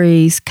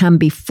stories come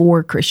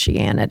before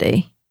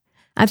Christianity.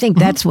 I think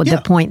that's what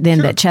the point then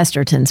that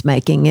Chesterton's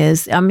making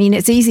is. I mean,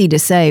 it's easy to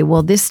say,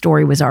 well, this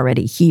story was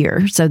already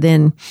here, so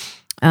then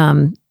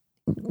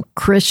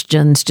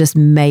Christians just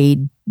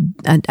made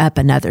up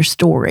another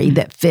story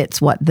that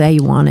fits what they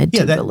wanted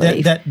to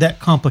believe. That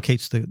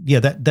complicates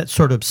that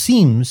sort of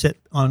seems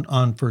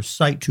on first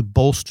sight to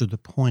bolster the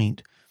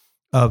point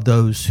of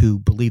those who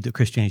believe that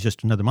Christianity is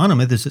just another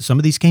monomyth, is that some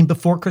of these came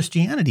before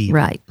Christianity.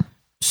 Right.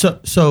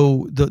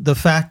 So the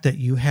fact that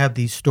you have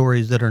these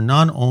stories that are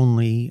not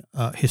only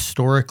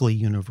historically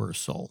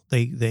universal,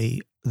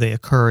 they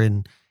occur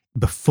in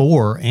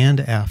before and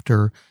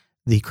after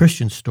the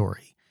Christian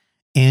story,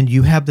 and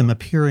you have them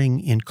appearing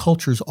in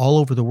cultures all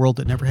over the world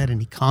that never had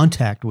any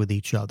contact with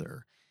each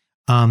other.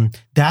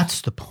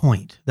 That's the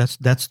point.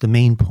 That's the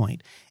main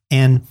point.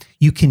 And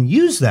you can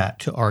use that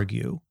to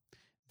argue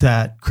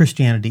that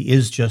Christianity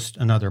is just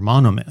another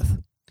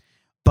monomyth.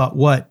 But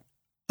what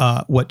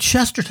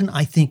Chesterton,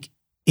 I think,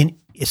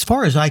 as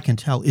far as I can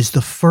tell, is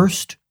the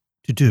first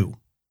to do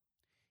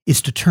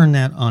is to turn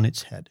that on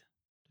its head.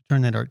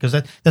 Turn that, because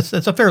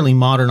that's a fairly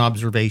modern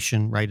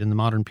observation, right? In the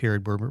modern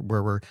period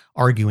where we're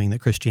arguing that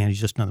Christianity is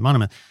just another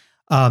monomyth.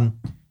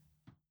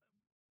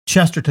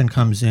 Chesterton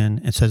comes in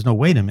and says, no,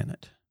 wait a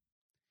minute.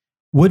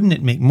 Wouldn't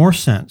it make more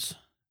sense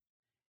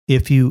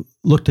if you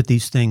looked at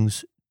these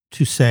things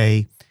to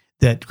say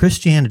that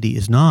Christianity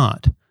is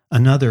not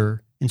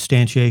another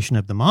instantiation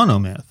of the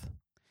monomyth,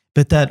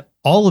 but that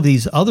all of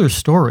these other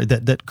stories,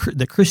 that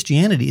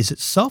Christianity is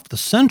itself the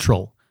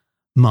central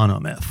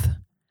monomyth,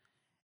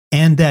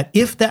 and that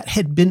if that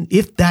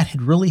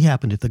had really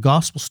happened, if the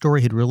gospel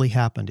story had really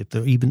happened, if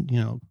the even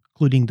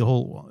including the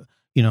whole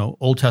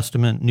Old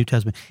Testament, New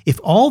Testament, if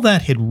all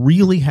that had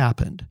really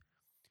happened,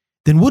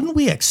 then wouldn't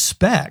we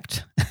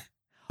expect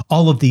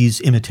all of these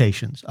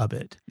imitations of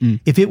it?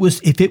 If it was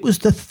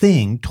the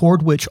thing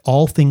toward which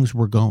all things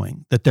were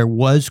going, that there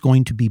was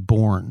going to be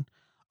born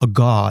a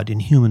God in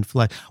human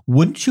flesh,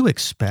 wouldn't you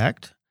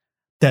expect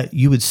that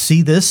you would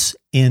see this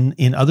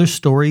in other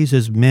stories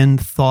as men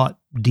thought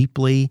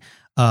deeply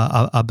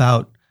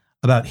about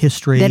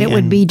history? That it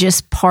would be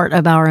just part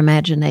of our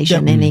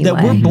imagination anyway.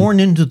 That we're born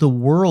into the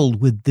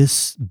world with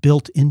this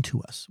built into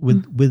us,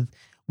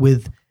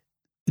 with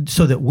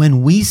so that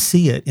when we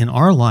see it in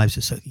our lives,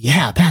 it's like,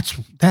 yeah,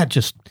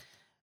 that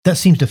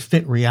seems to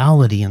fit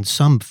reality in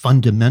some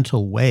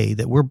fundamental way,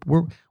 that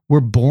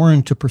we're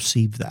born to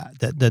perceive that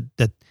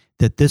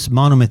this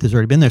monomyth has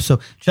already been there. So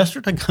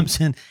Chesterton comes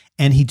in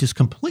and he just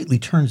completely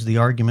turns the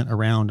argument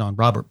around on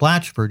Robert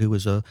Blatchford, who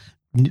was a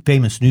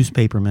famous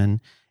newspaperman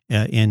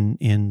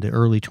in the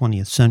early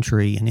 20th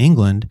century in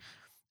England,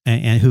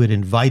 and who had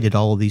invited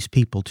all of these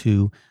people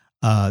to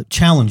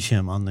challenge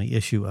him on the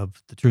issue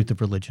of the truth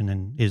of religion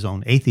and his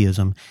own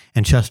atheism.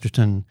 And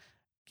Chesterton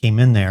came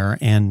in there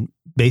and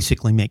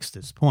basically makes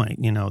this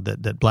point,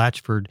 that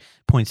Blatchford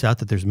points out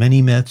that there's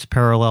many myths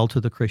parallel to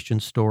the Christian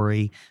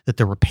story, that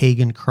there were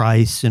pagan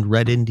Christs and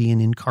Red Indian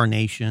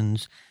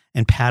incarnations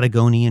and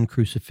Patagonian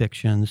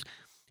crucifixions.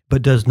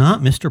 But does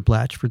not Mr.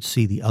 Blatchford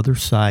see the other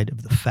side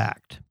of the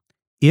fact?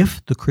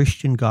 If the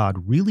Christian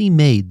God really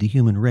made the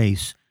human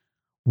race,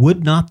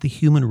 would not the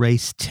human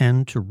race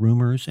tend to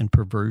rumors and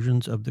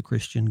perversions of the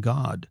Christian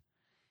God?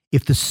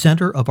 If the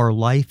center of our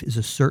life is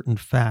a certain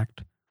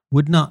fact,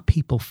 would not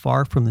people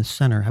far from the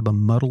center have a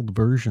muddled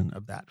version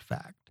of that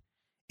fact?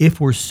 If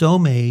we're so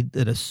made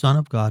that a son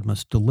of God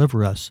must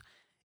deliver us,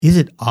 is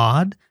it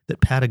odd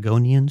that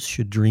Patagonians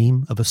should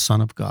dream of a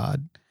son of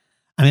God?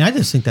 I mean, I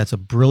just think that's a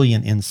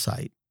brilliant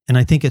insight. And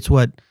I think it's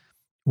what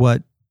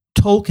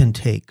Tolkien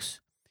takes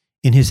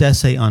in his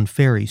essay on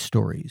fairy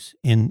stories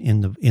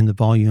in the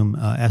volume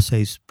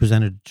Essays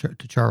Presented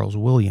to Charles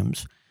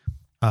Williams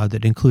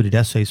that included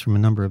essays from a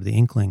number of the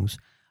Inklings.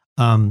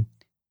 And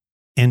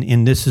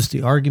this is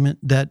the argument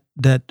that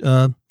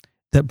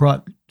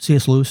brought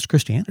C.S. Lewis to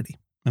Christianity.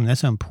 I mean,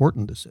 that's how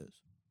important this is.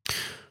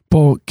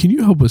 Paul, can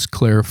you help us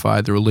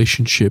clarify the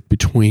relationship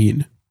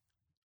between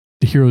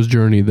the hero's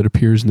journey that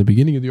appears in the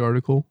beginning of the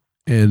article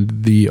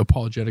and the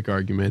apologetic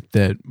argument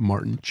that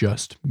Martin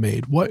just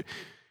made?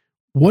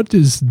 What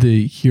does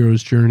the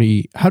hero's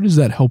journey, how does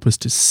that help us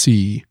to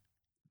see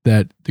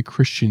that the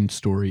Christian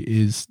story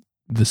is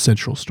the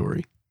central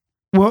story?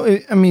 Well,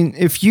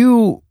 if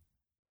you...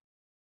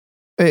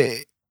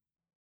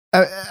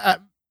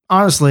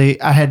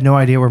 honestly, I had no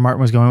idea where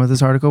Martin was going with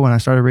this article when I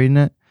started reading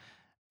it.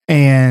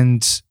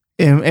 And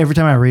every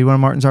time I read one of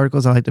Martin's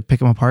articles, I like to pick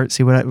them apart,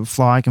 see what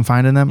flaw I can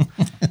find in them.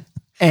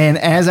 And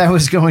as I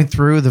was going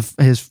through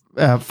his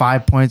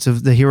 5 points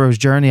of the hero's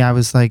journey, I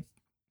was like,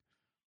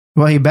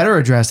 well, he better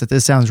address that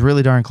this sounds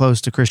really darn close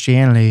to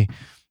Christianity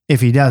if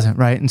he doesn't,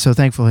 right? And so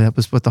thankfully that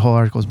was what the whole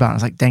article was about. I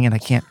was like, dang it, I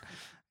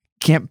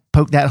can't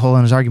poke that hole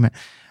in his argument.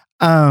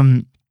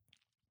 But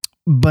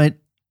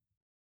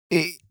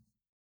if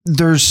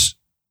there's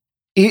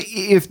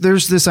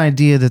this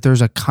idea that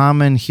there's a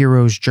common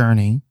hero's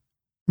journey,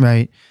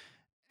 right?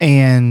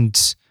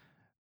 And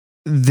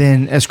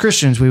then as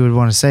Christians, we would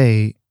want to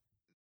say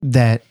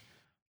that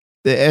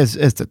as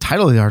the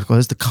title of the article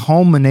is, the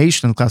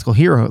culmination of the classical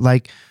hero.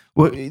 Like,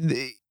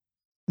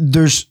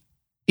 there's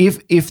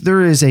if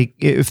there's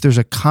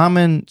a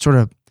common sort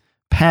of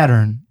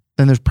pattern,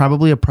 then there's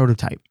probably a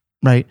prototype,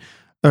 right?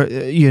 Or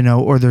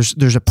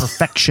there's a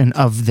perfection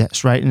of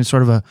this, right? And it's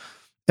sort of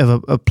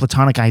a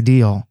Platonic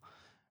ideal.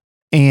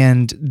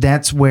 And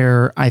that's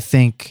where I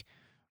think,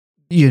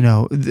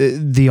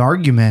 the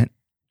argument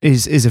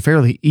is a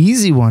fairly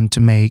easy one to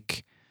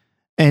make.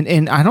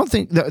 And I don't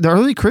think the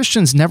early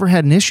Christians never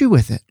had an issue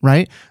with it,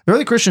 right? The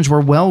early Christians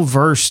were well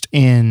versed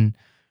in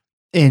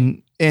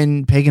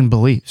pagan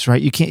beliefs,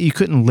 right? You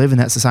couldn't live in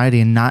that society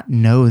and not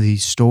know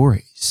these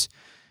stories.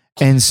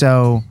 And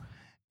so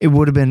it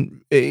would have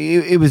been,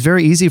 it was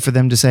very easy for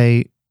them to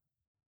say,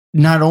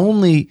 not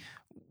only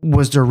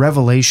was there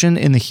revelation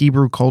in the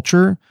Hebrew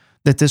culture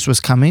that this was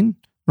coming,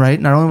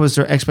 right? Not only was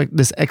there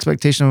this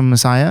expectation of a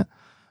Messiah,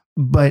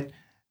 but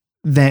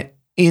that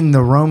in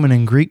the Roman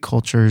and Greek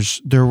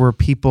cultures, there were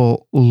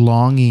people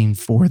longing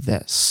for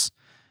this.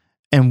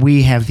 And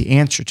we have the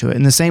answer to it.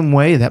 In the same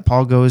way that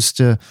Paul goes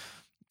to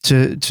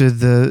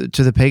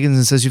the pagans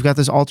and says, you've got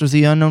this altar to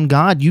the unknown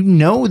God. You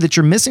know that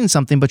you're missing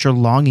something, but you're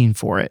longing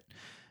for it.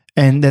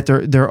 And that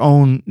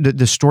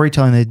the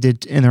storytelling they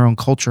did in their own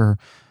culture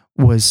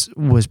was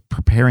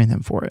preparing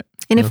them for it.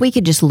 And if we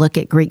could just look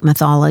at Greek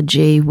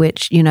mythology,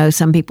 which,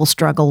 some people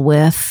struggle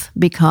with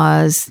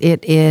because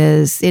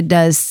it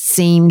does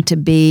seem to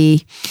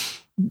be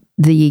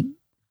the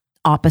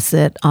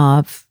opposite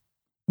of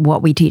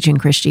what we teach in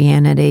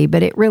Christianity.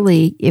 But it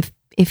really, if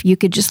you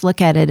could just look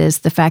at it as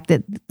the fact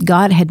that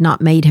God had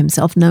not made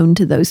himself known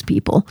to those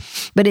people,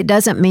 but it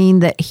doesn't mean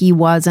that he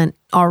wasn't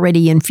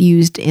already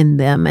infused in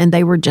them and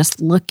they were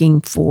just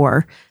looking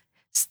for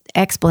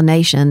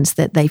explanations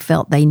that they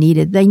felt they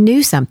needed. They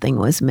knew something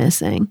was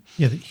missing.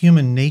 Yeah, that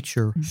human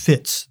nature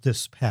fits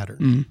this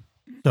pattern.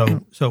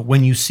 So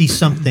when you see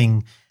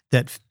something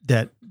that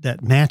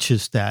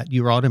matches that,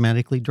 you're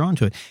automatically drawn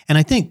to it. And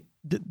I think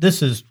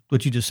this is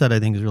what you just said, I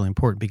think is really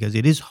important because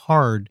it is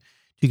hard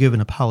to give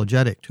an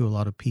apologetic to a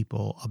lot of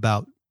people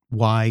about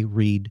why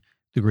read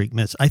the Greek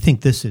myths. I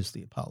think this is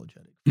the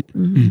apologetic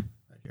right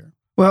here.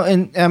 Well,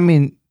 and I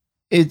mean,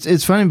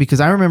 it's funny because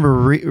I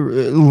remember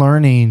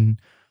learning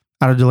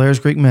out of Delaire's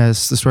Greek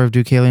myths, the story of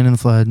Deucalion and the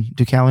flood.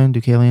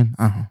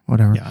 Deucalion,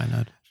 whatever. Yeah, I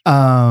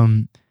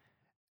know.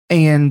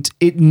 And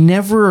it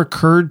never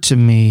occurred to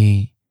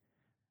me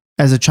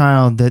as a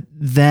child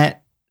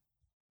that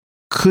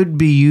could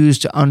be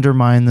used to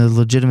undermine the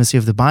legitimacy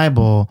of the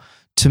Bible.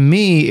 To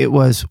me, it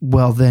was,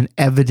 well, then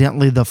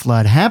evidently the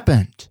flood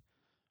happened,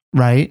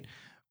 right?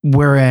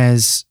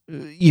 Whereas,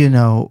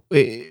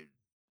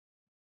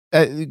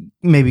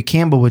 maybe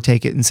Campbell would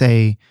take it and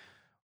say,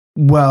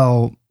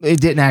 well, it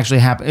didn't actually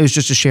happen. It was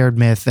just a shared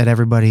myth that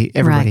everybody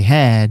Right.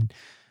 had.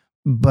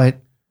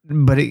 But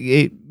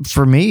it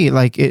for me,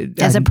 like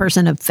As a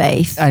person of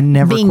faith, I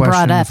never being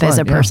brought questioned the up as a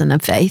flood, yeah. person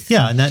of faith.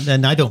 Yeah,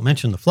 and I don't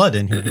mention the flood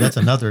in here. But that's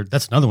another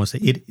one.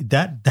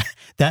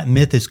 That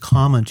myth is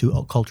common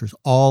to cultures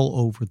all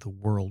over the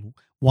world.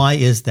 Why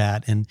is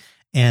that?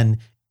 And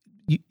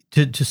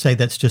to say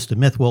that's just a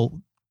myth,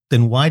 well,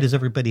 then why does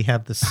everybody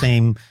have the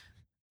same?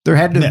 There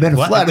had to have been a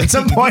What- flood at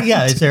some point.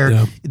 Yeah, is there?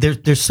 Yeah.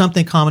 There's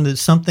something common that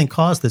something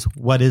caused this.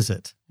 What is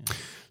it?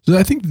 So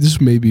I think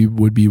this maybe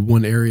would be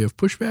one area of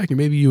pushback, and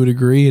maybe you would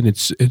agree, and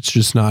it's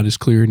just not as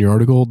clear in your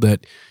article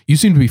that you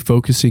seem to be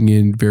focusing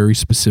in very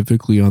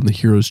specifically on the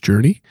hero's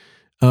journey.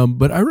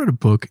 But I read a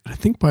book, I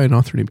think by an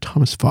author named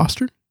Thomas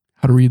Foster,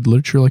 How to Read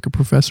Literature Like a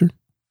Professor. I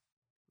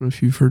don't know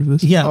if you've heard of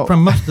this. Yeah, Oh.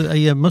 from most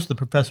of the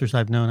professors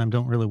I've known, I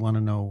don't really want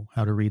to know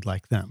how to read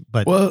like them.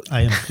 But Well,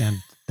 I understand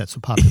that's a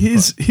popular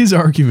book. his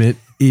argument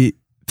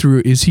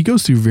is he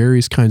goes through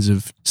various kinds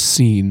of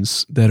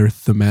scenes that are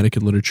thematic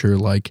in literature,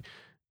 like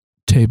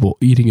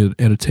eating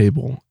at a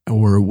table,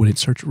 or when it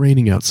starts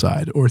raining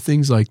outside, or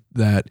things like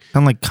that.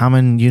 Kind of like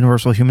common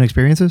universal human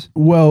experiences.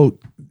 Well,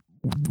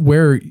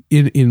 where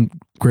in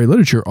great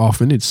literature,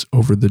 often it's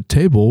over the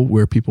table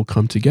where people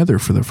come together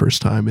for the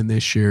first time and they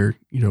share,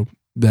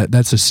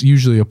 that's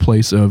usually a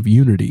place of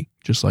unity,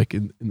 just like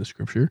in the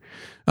scripture.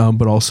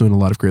 But also in a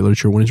lot of great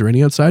literature, when it's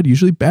raining outside,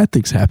 usually bad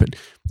things happen.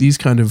 These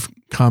kind of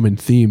common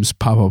themes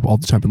pop up all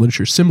the time in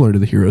literature, similar to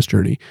the hero's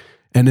journey.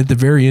 And at the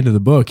very end of the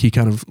book, he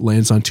kind of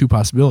lands on two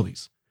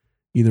possibilities.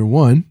 Either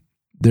one,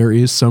 there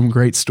is some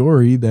great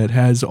story that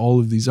has all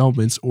of these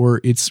elements,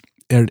 or it's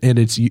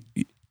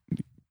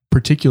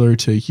particular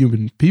to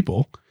human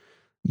people,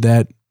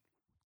 that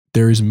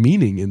there is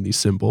meaning in these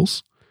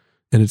symbols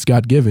and it's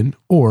God-given.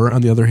 Or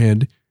on the other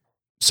hand,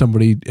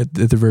 somebody at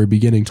the very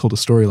beginning told a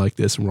story like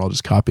this and we're all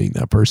just copying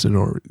that person,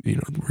 or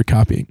we're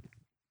copying.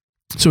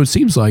 So it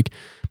seems like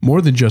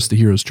more than just the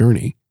hero's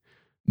journey,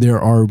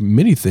 there are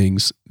many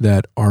things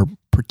that are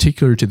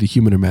particular to the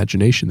human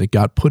imagination that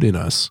God put in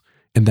us,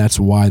 and that's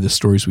why the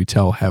stories we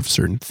tell have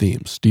certain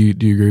themes. Do you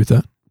agree with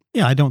that?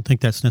 Yeah, I don't think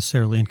that's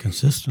necessarily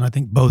inconsistent. I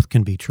think both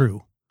can be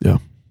true. Yeah.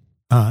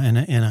 And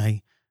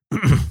I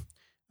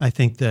I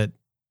think that,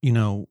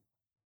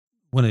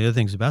 one of the other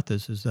things about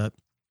this is that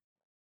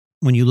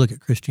when you look at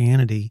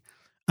Christianity,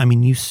 I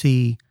mean, you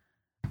see,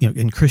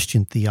 in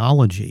Christian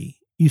theology,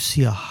 you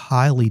see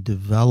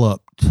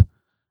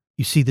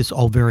you see this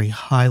all very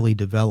highly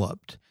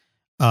developed,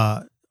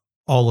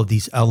 all of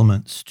these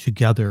elements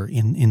together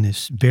in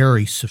this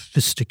very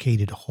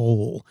sophisticated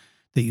whole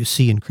that you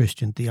see in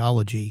Christian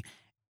theology.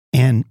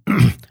 And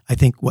I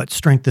think what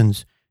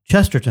strengthens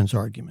Chesterton's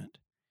argument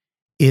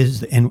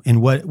is,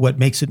 and what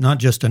makes it not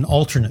just an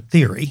alternate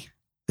theory,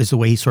 is the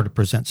way he sort of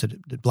presents it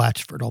at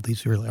Blatchford, all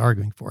these really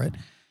arguing for it,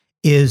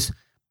 is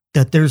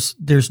that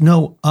there's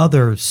no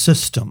other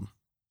system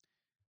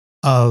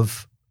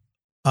of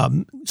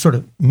sort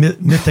of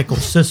mythical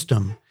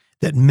system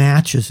that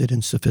matches it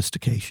in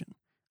sophistication.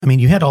 I mean,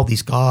 you had all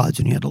these gods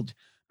and you had,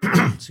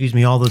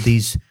 all of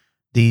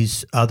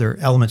these other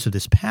elements of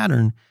this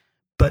pattern,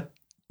 but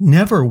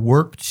never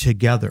worked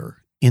together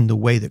in the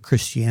way that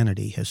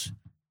Christianity has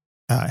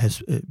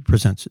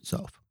presents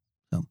itself.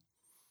 So,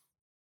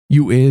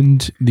 you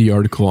end the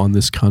article on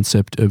this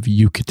concept of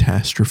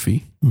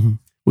eucatastrophe. Mhm.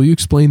 Will you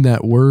explain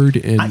that word?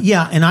 And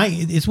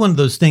it's one of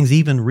those things.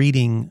 Even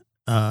reading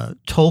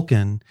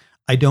Tolkien,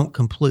 I don't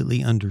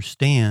completely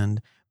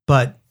understand,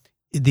 but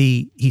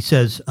he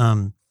says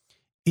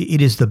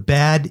it is the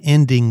bad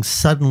ending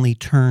suddenly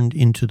turned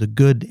into the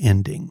good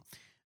ending.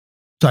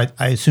 So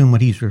I assume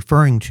what he's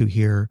referring to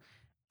here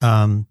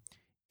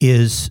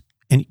is,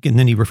 and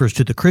then he refers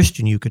to the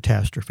Christian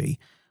eucatastrophe,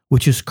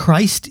 which is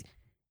Christ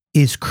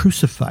is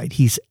crucified.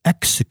 He's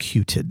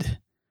executed.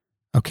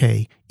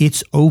 Okay,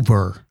 it's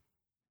over,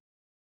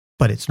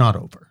 but it's not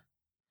over.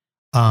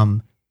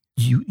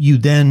 You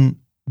then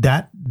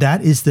that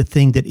is the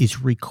thing that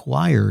is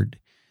required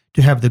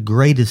to have the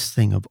greatest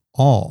thing of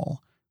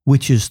all,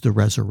 which is the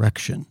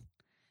resurrection.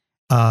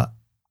 I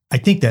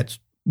think that's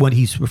what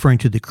he's referring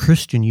to, the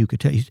Christian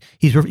eucatastrophe.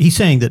 He's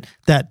saying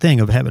that thing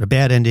of having a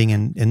bad ending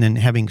and then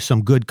having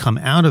some good come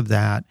out of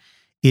that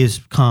is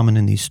common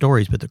in these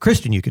stories. But the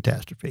Christian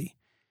eucatastrophe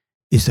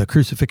is the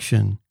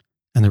crucifixion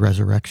and the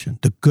resurrection,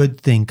 the good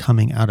thing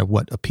coming out of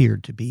what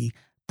appeared to be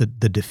the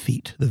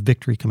defeat, the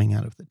victory coming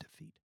out of the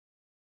defeat.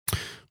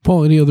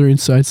 Paul, any other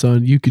insights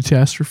on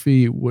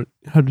eucatastrophe?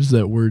 How does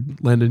that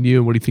word land in you,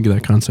 and what do you think of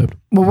that concept?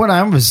 Well, what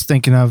I was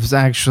thinking of is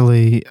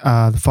actually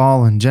the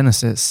fall in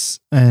Genesis,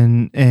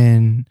 and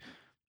in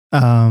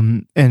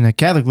the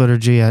Catholic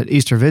liturgy at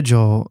Easter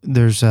Vigil,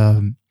 there's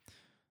the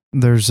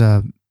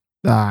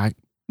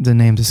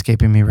name's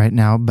escaping me right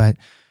now, but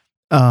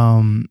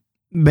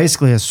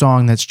basically a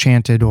song that's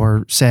chanted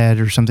or said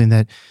or something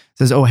that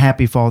says, "Oh,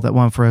 happy fall that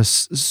won for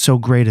us so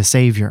great a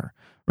Savior."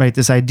 Right?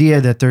 This idea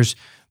that there's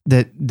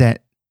that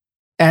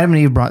Adam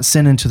and Eve brought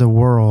sin into the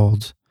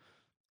world,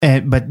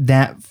 but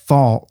that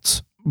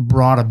fault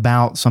brought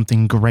about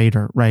something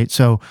greater, right?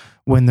 So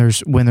when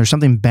there's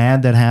something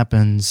bad that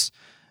happens,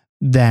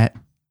 that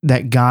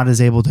God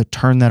is able to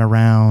turn that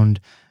around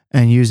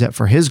and use that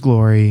for His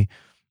glory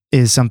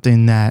is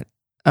something that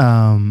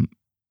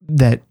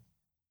that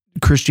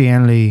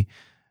Christianity,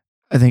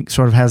 I think,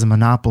 sort of has a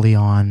monopoly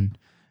on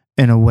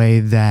in a way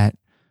that,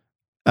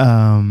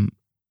 I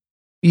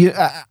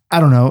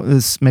don't know,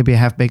 this may be a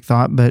half-baked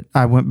thought, but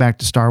I went back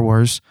to Star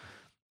Wars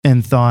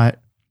and thought,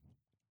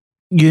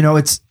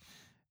 it's,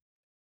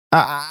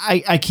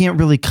 I can't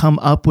really come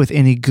up with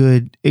any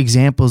good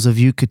examples of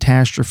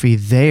eucatastrophe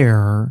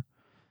there.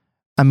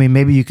 I mean,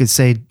 maybe you could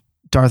say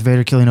Darth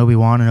Vader killing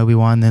Obi-Wan and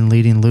Obi-Wan then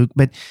leading Luke,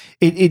 but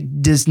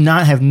it does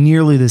not have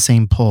nearly the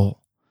same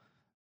pull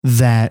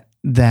that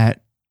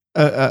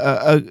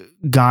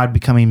God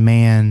becoming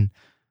man,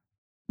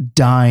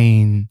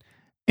 dying,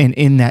 and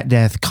in that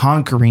death,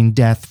 conquering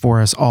death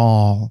for us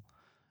all,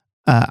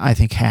 I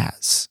think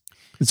has.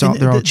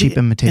 They're all cheap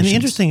imitations. And the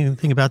interesting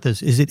thing about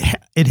this is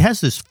it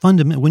has this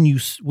fundamental, when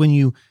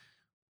you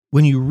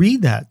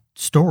read that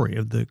story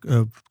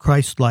of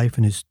Christ's life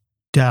and His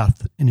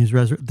death and His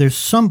resurrection, there's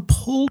some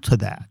pull to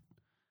that.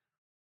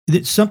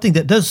 It's something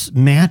that does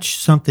match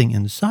something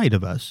inside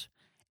of us,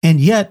 and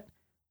yet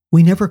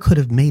we never could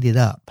have made it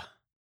up.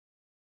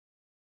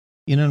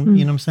 You know what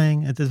I'm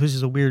saying? Which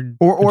is a weird,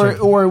 or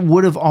it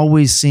would have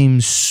always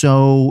seemed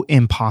so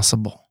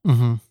impossible,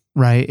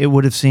 right? It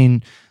would have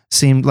seemed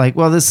like,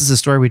 well, this is a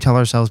story we tell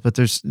ourselves, but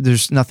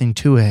there's nothing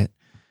to it,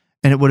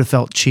 and it would have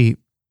felt cheap.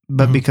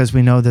 But because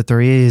we know that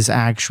there is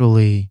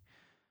actually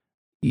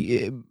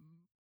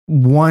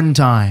one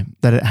time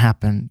that it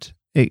happened,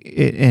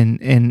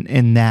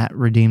 and that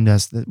redeemed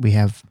us, that we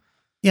have.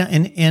 Yeah,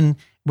 and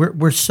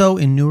we're so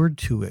inured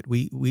to it.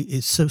 We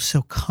it's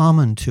so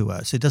common to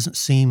us. It doesn't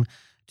seem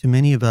to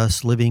many of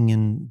us living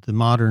in the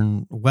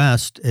modern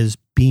West as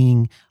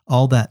being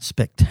all that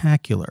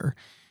spectacular.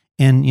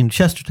 And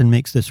Chesterton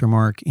makes this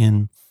remark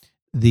in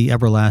The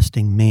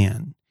Everlasting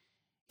Man.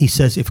 He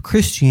says, if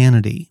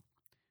Christianity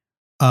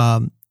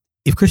could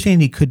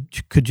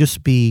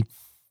just be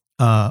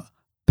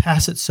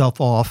pass itself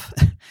off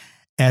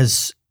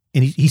as,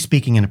 and he's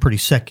speaking in a pretty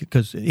secular,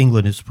 because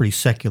England is pretty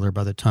secular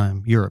by the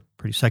time, Europe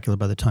pretty secular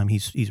by the time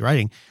he's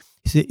writing.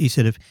 He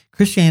said, if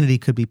Christianity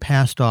could be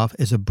passed off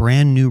as a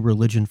brand new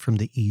religion from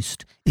the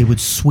East, it would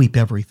sweep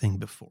everything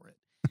before it.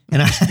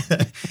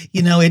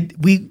 And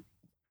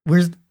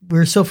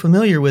we're so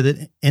familiar with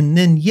it, and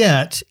then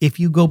yet, if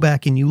you go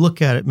back and you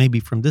look at it maybe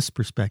from this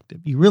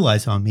perspective, you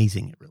realize how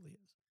amazing it really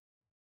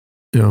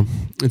is. Yeah,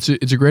 it's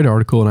a great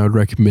article, and I would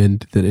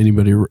recommend that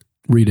anybody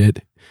read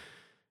it.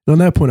 And on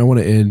that point, I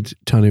want to end,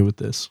 Tanya, with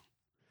this.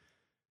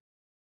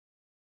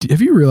 Have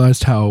you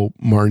realized how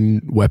Martin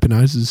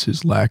weaponizes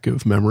his lack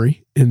of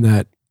memory, in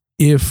that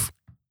if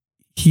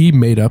he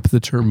made up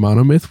the term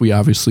monomyth, we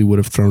obviously would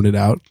have thrown it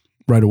out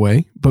right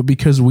away. But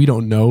because we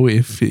don't know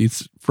if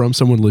it's from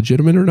someone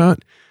legitimate or not,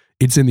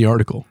 it's in the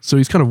article. So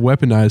he's kind of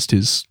weaponized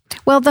his...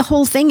 Well, the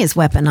whole thing is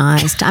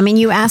weaponized. I mean,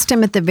 you asked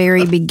him at the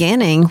very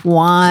beginning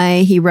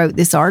why he wrote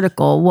this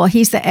article. Well,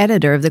 he's the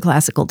editor of The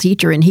Classical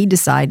Teacher, and he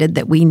decided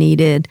that we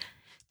needed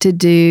to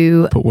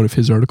do... Put one of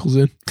his articles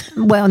in?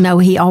 Well, no,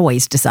 he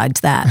always decides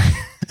that.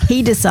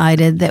 He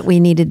decided that we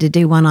needed to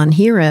do one on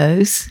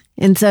heroes.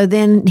 And so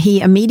then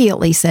he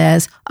immediately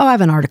says, oh, I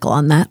have an article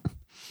on that.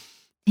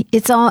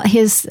 It's all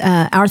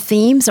our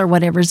themes are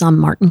whatever's on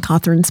Martin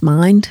Cothran's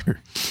mind. Sure.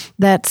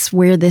 That's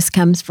where this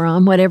comes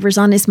from. Whatever's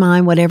on his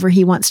mind, whatever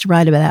he wants to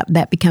write about,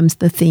 that becomes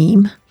the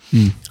theme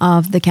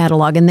of the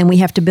catalog. And then we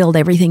have to build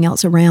everything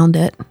else around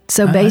it.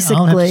 So basically...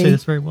 I'll have to say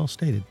that's very well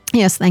stated.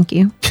 Yes, thank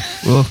you.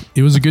 Well,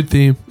 it was a good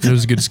theme. It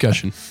was a good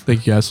discussion.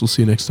 Thank you, guys. We'll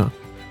see you next time.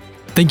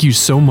 Thank you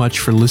so much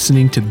for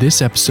listening to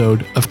this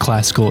episode of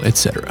Classical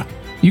Etc.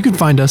 You can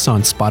find us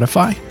on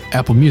Spotify,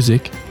 Apple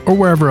Music, or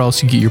wherever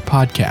else you get your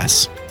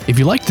podcasts. If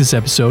you liked this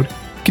episode,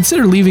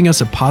 consider leaving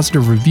us a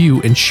positive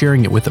review and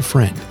sharing it with a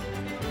friend.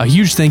 A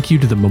huge thank you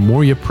to the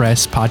Memoria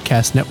Press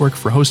Podcast Network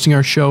for hosting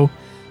our show.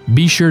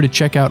 Be sure to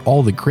check out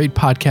all the great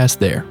podcasts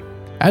there.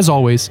 As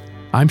always,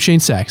 I'm Shane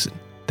Saxon.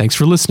 Thanks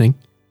for listening,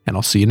 and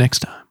I'll see you next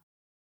time.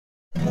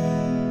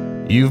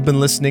 You've been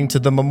listening to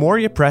the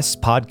Memoria Press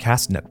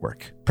Podcast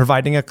Network,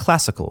 providing a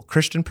classical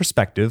Christian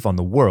perspective on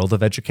the world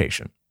of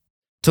education.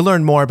 To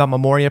learn more about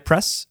Memoria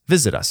Press,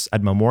 visit us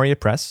at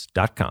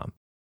memoriapress.com.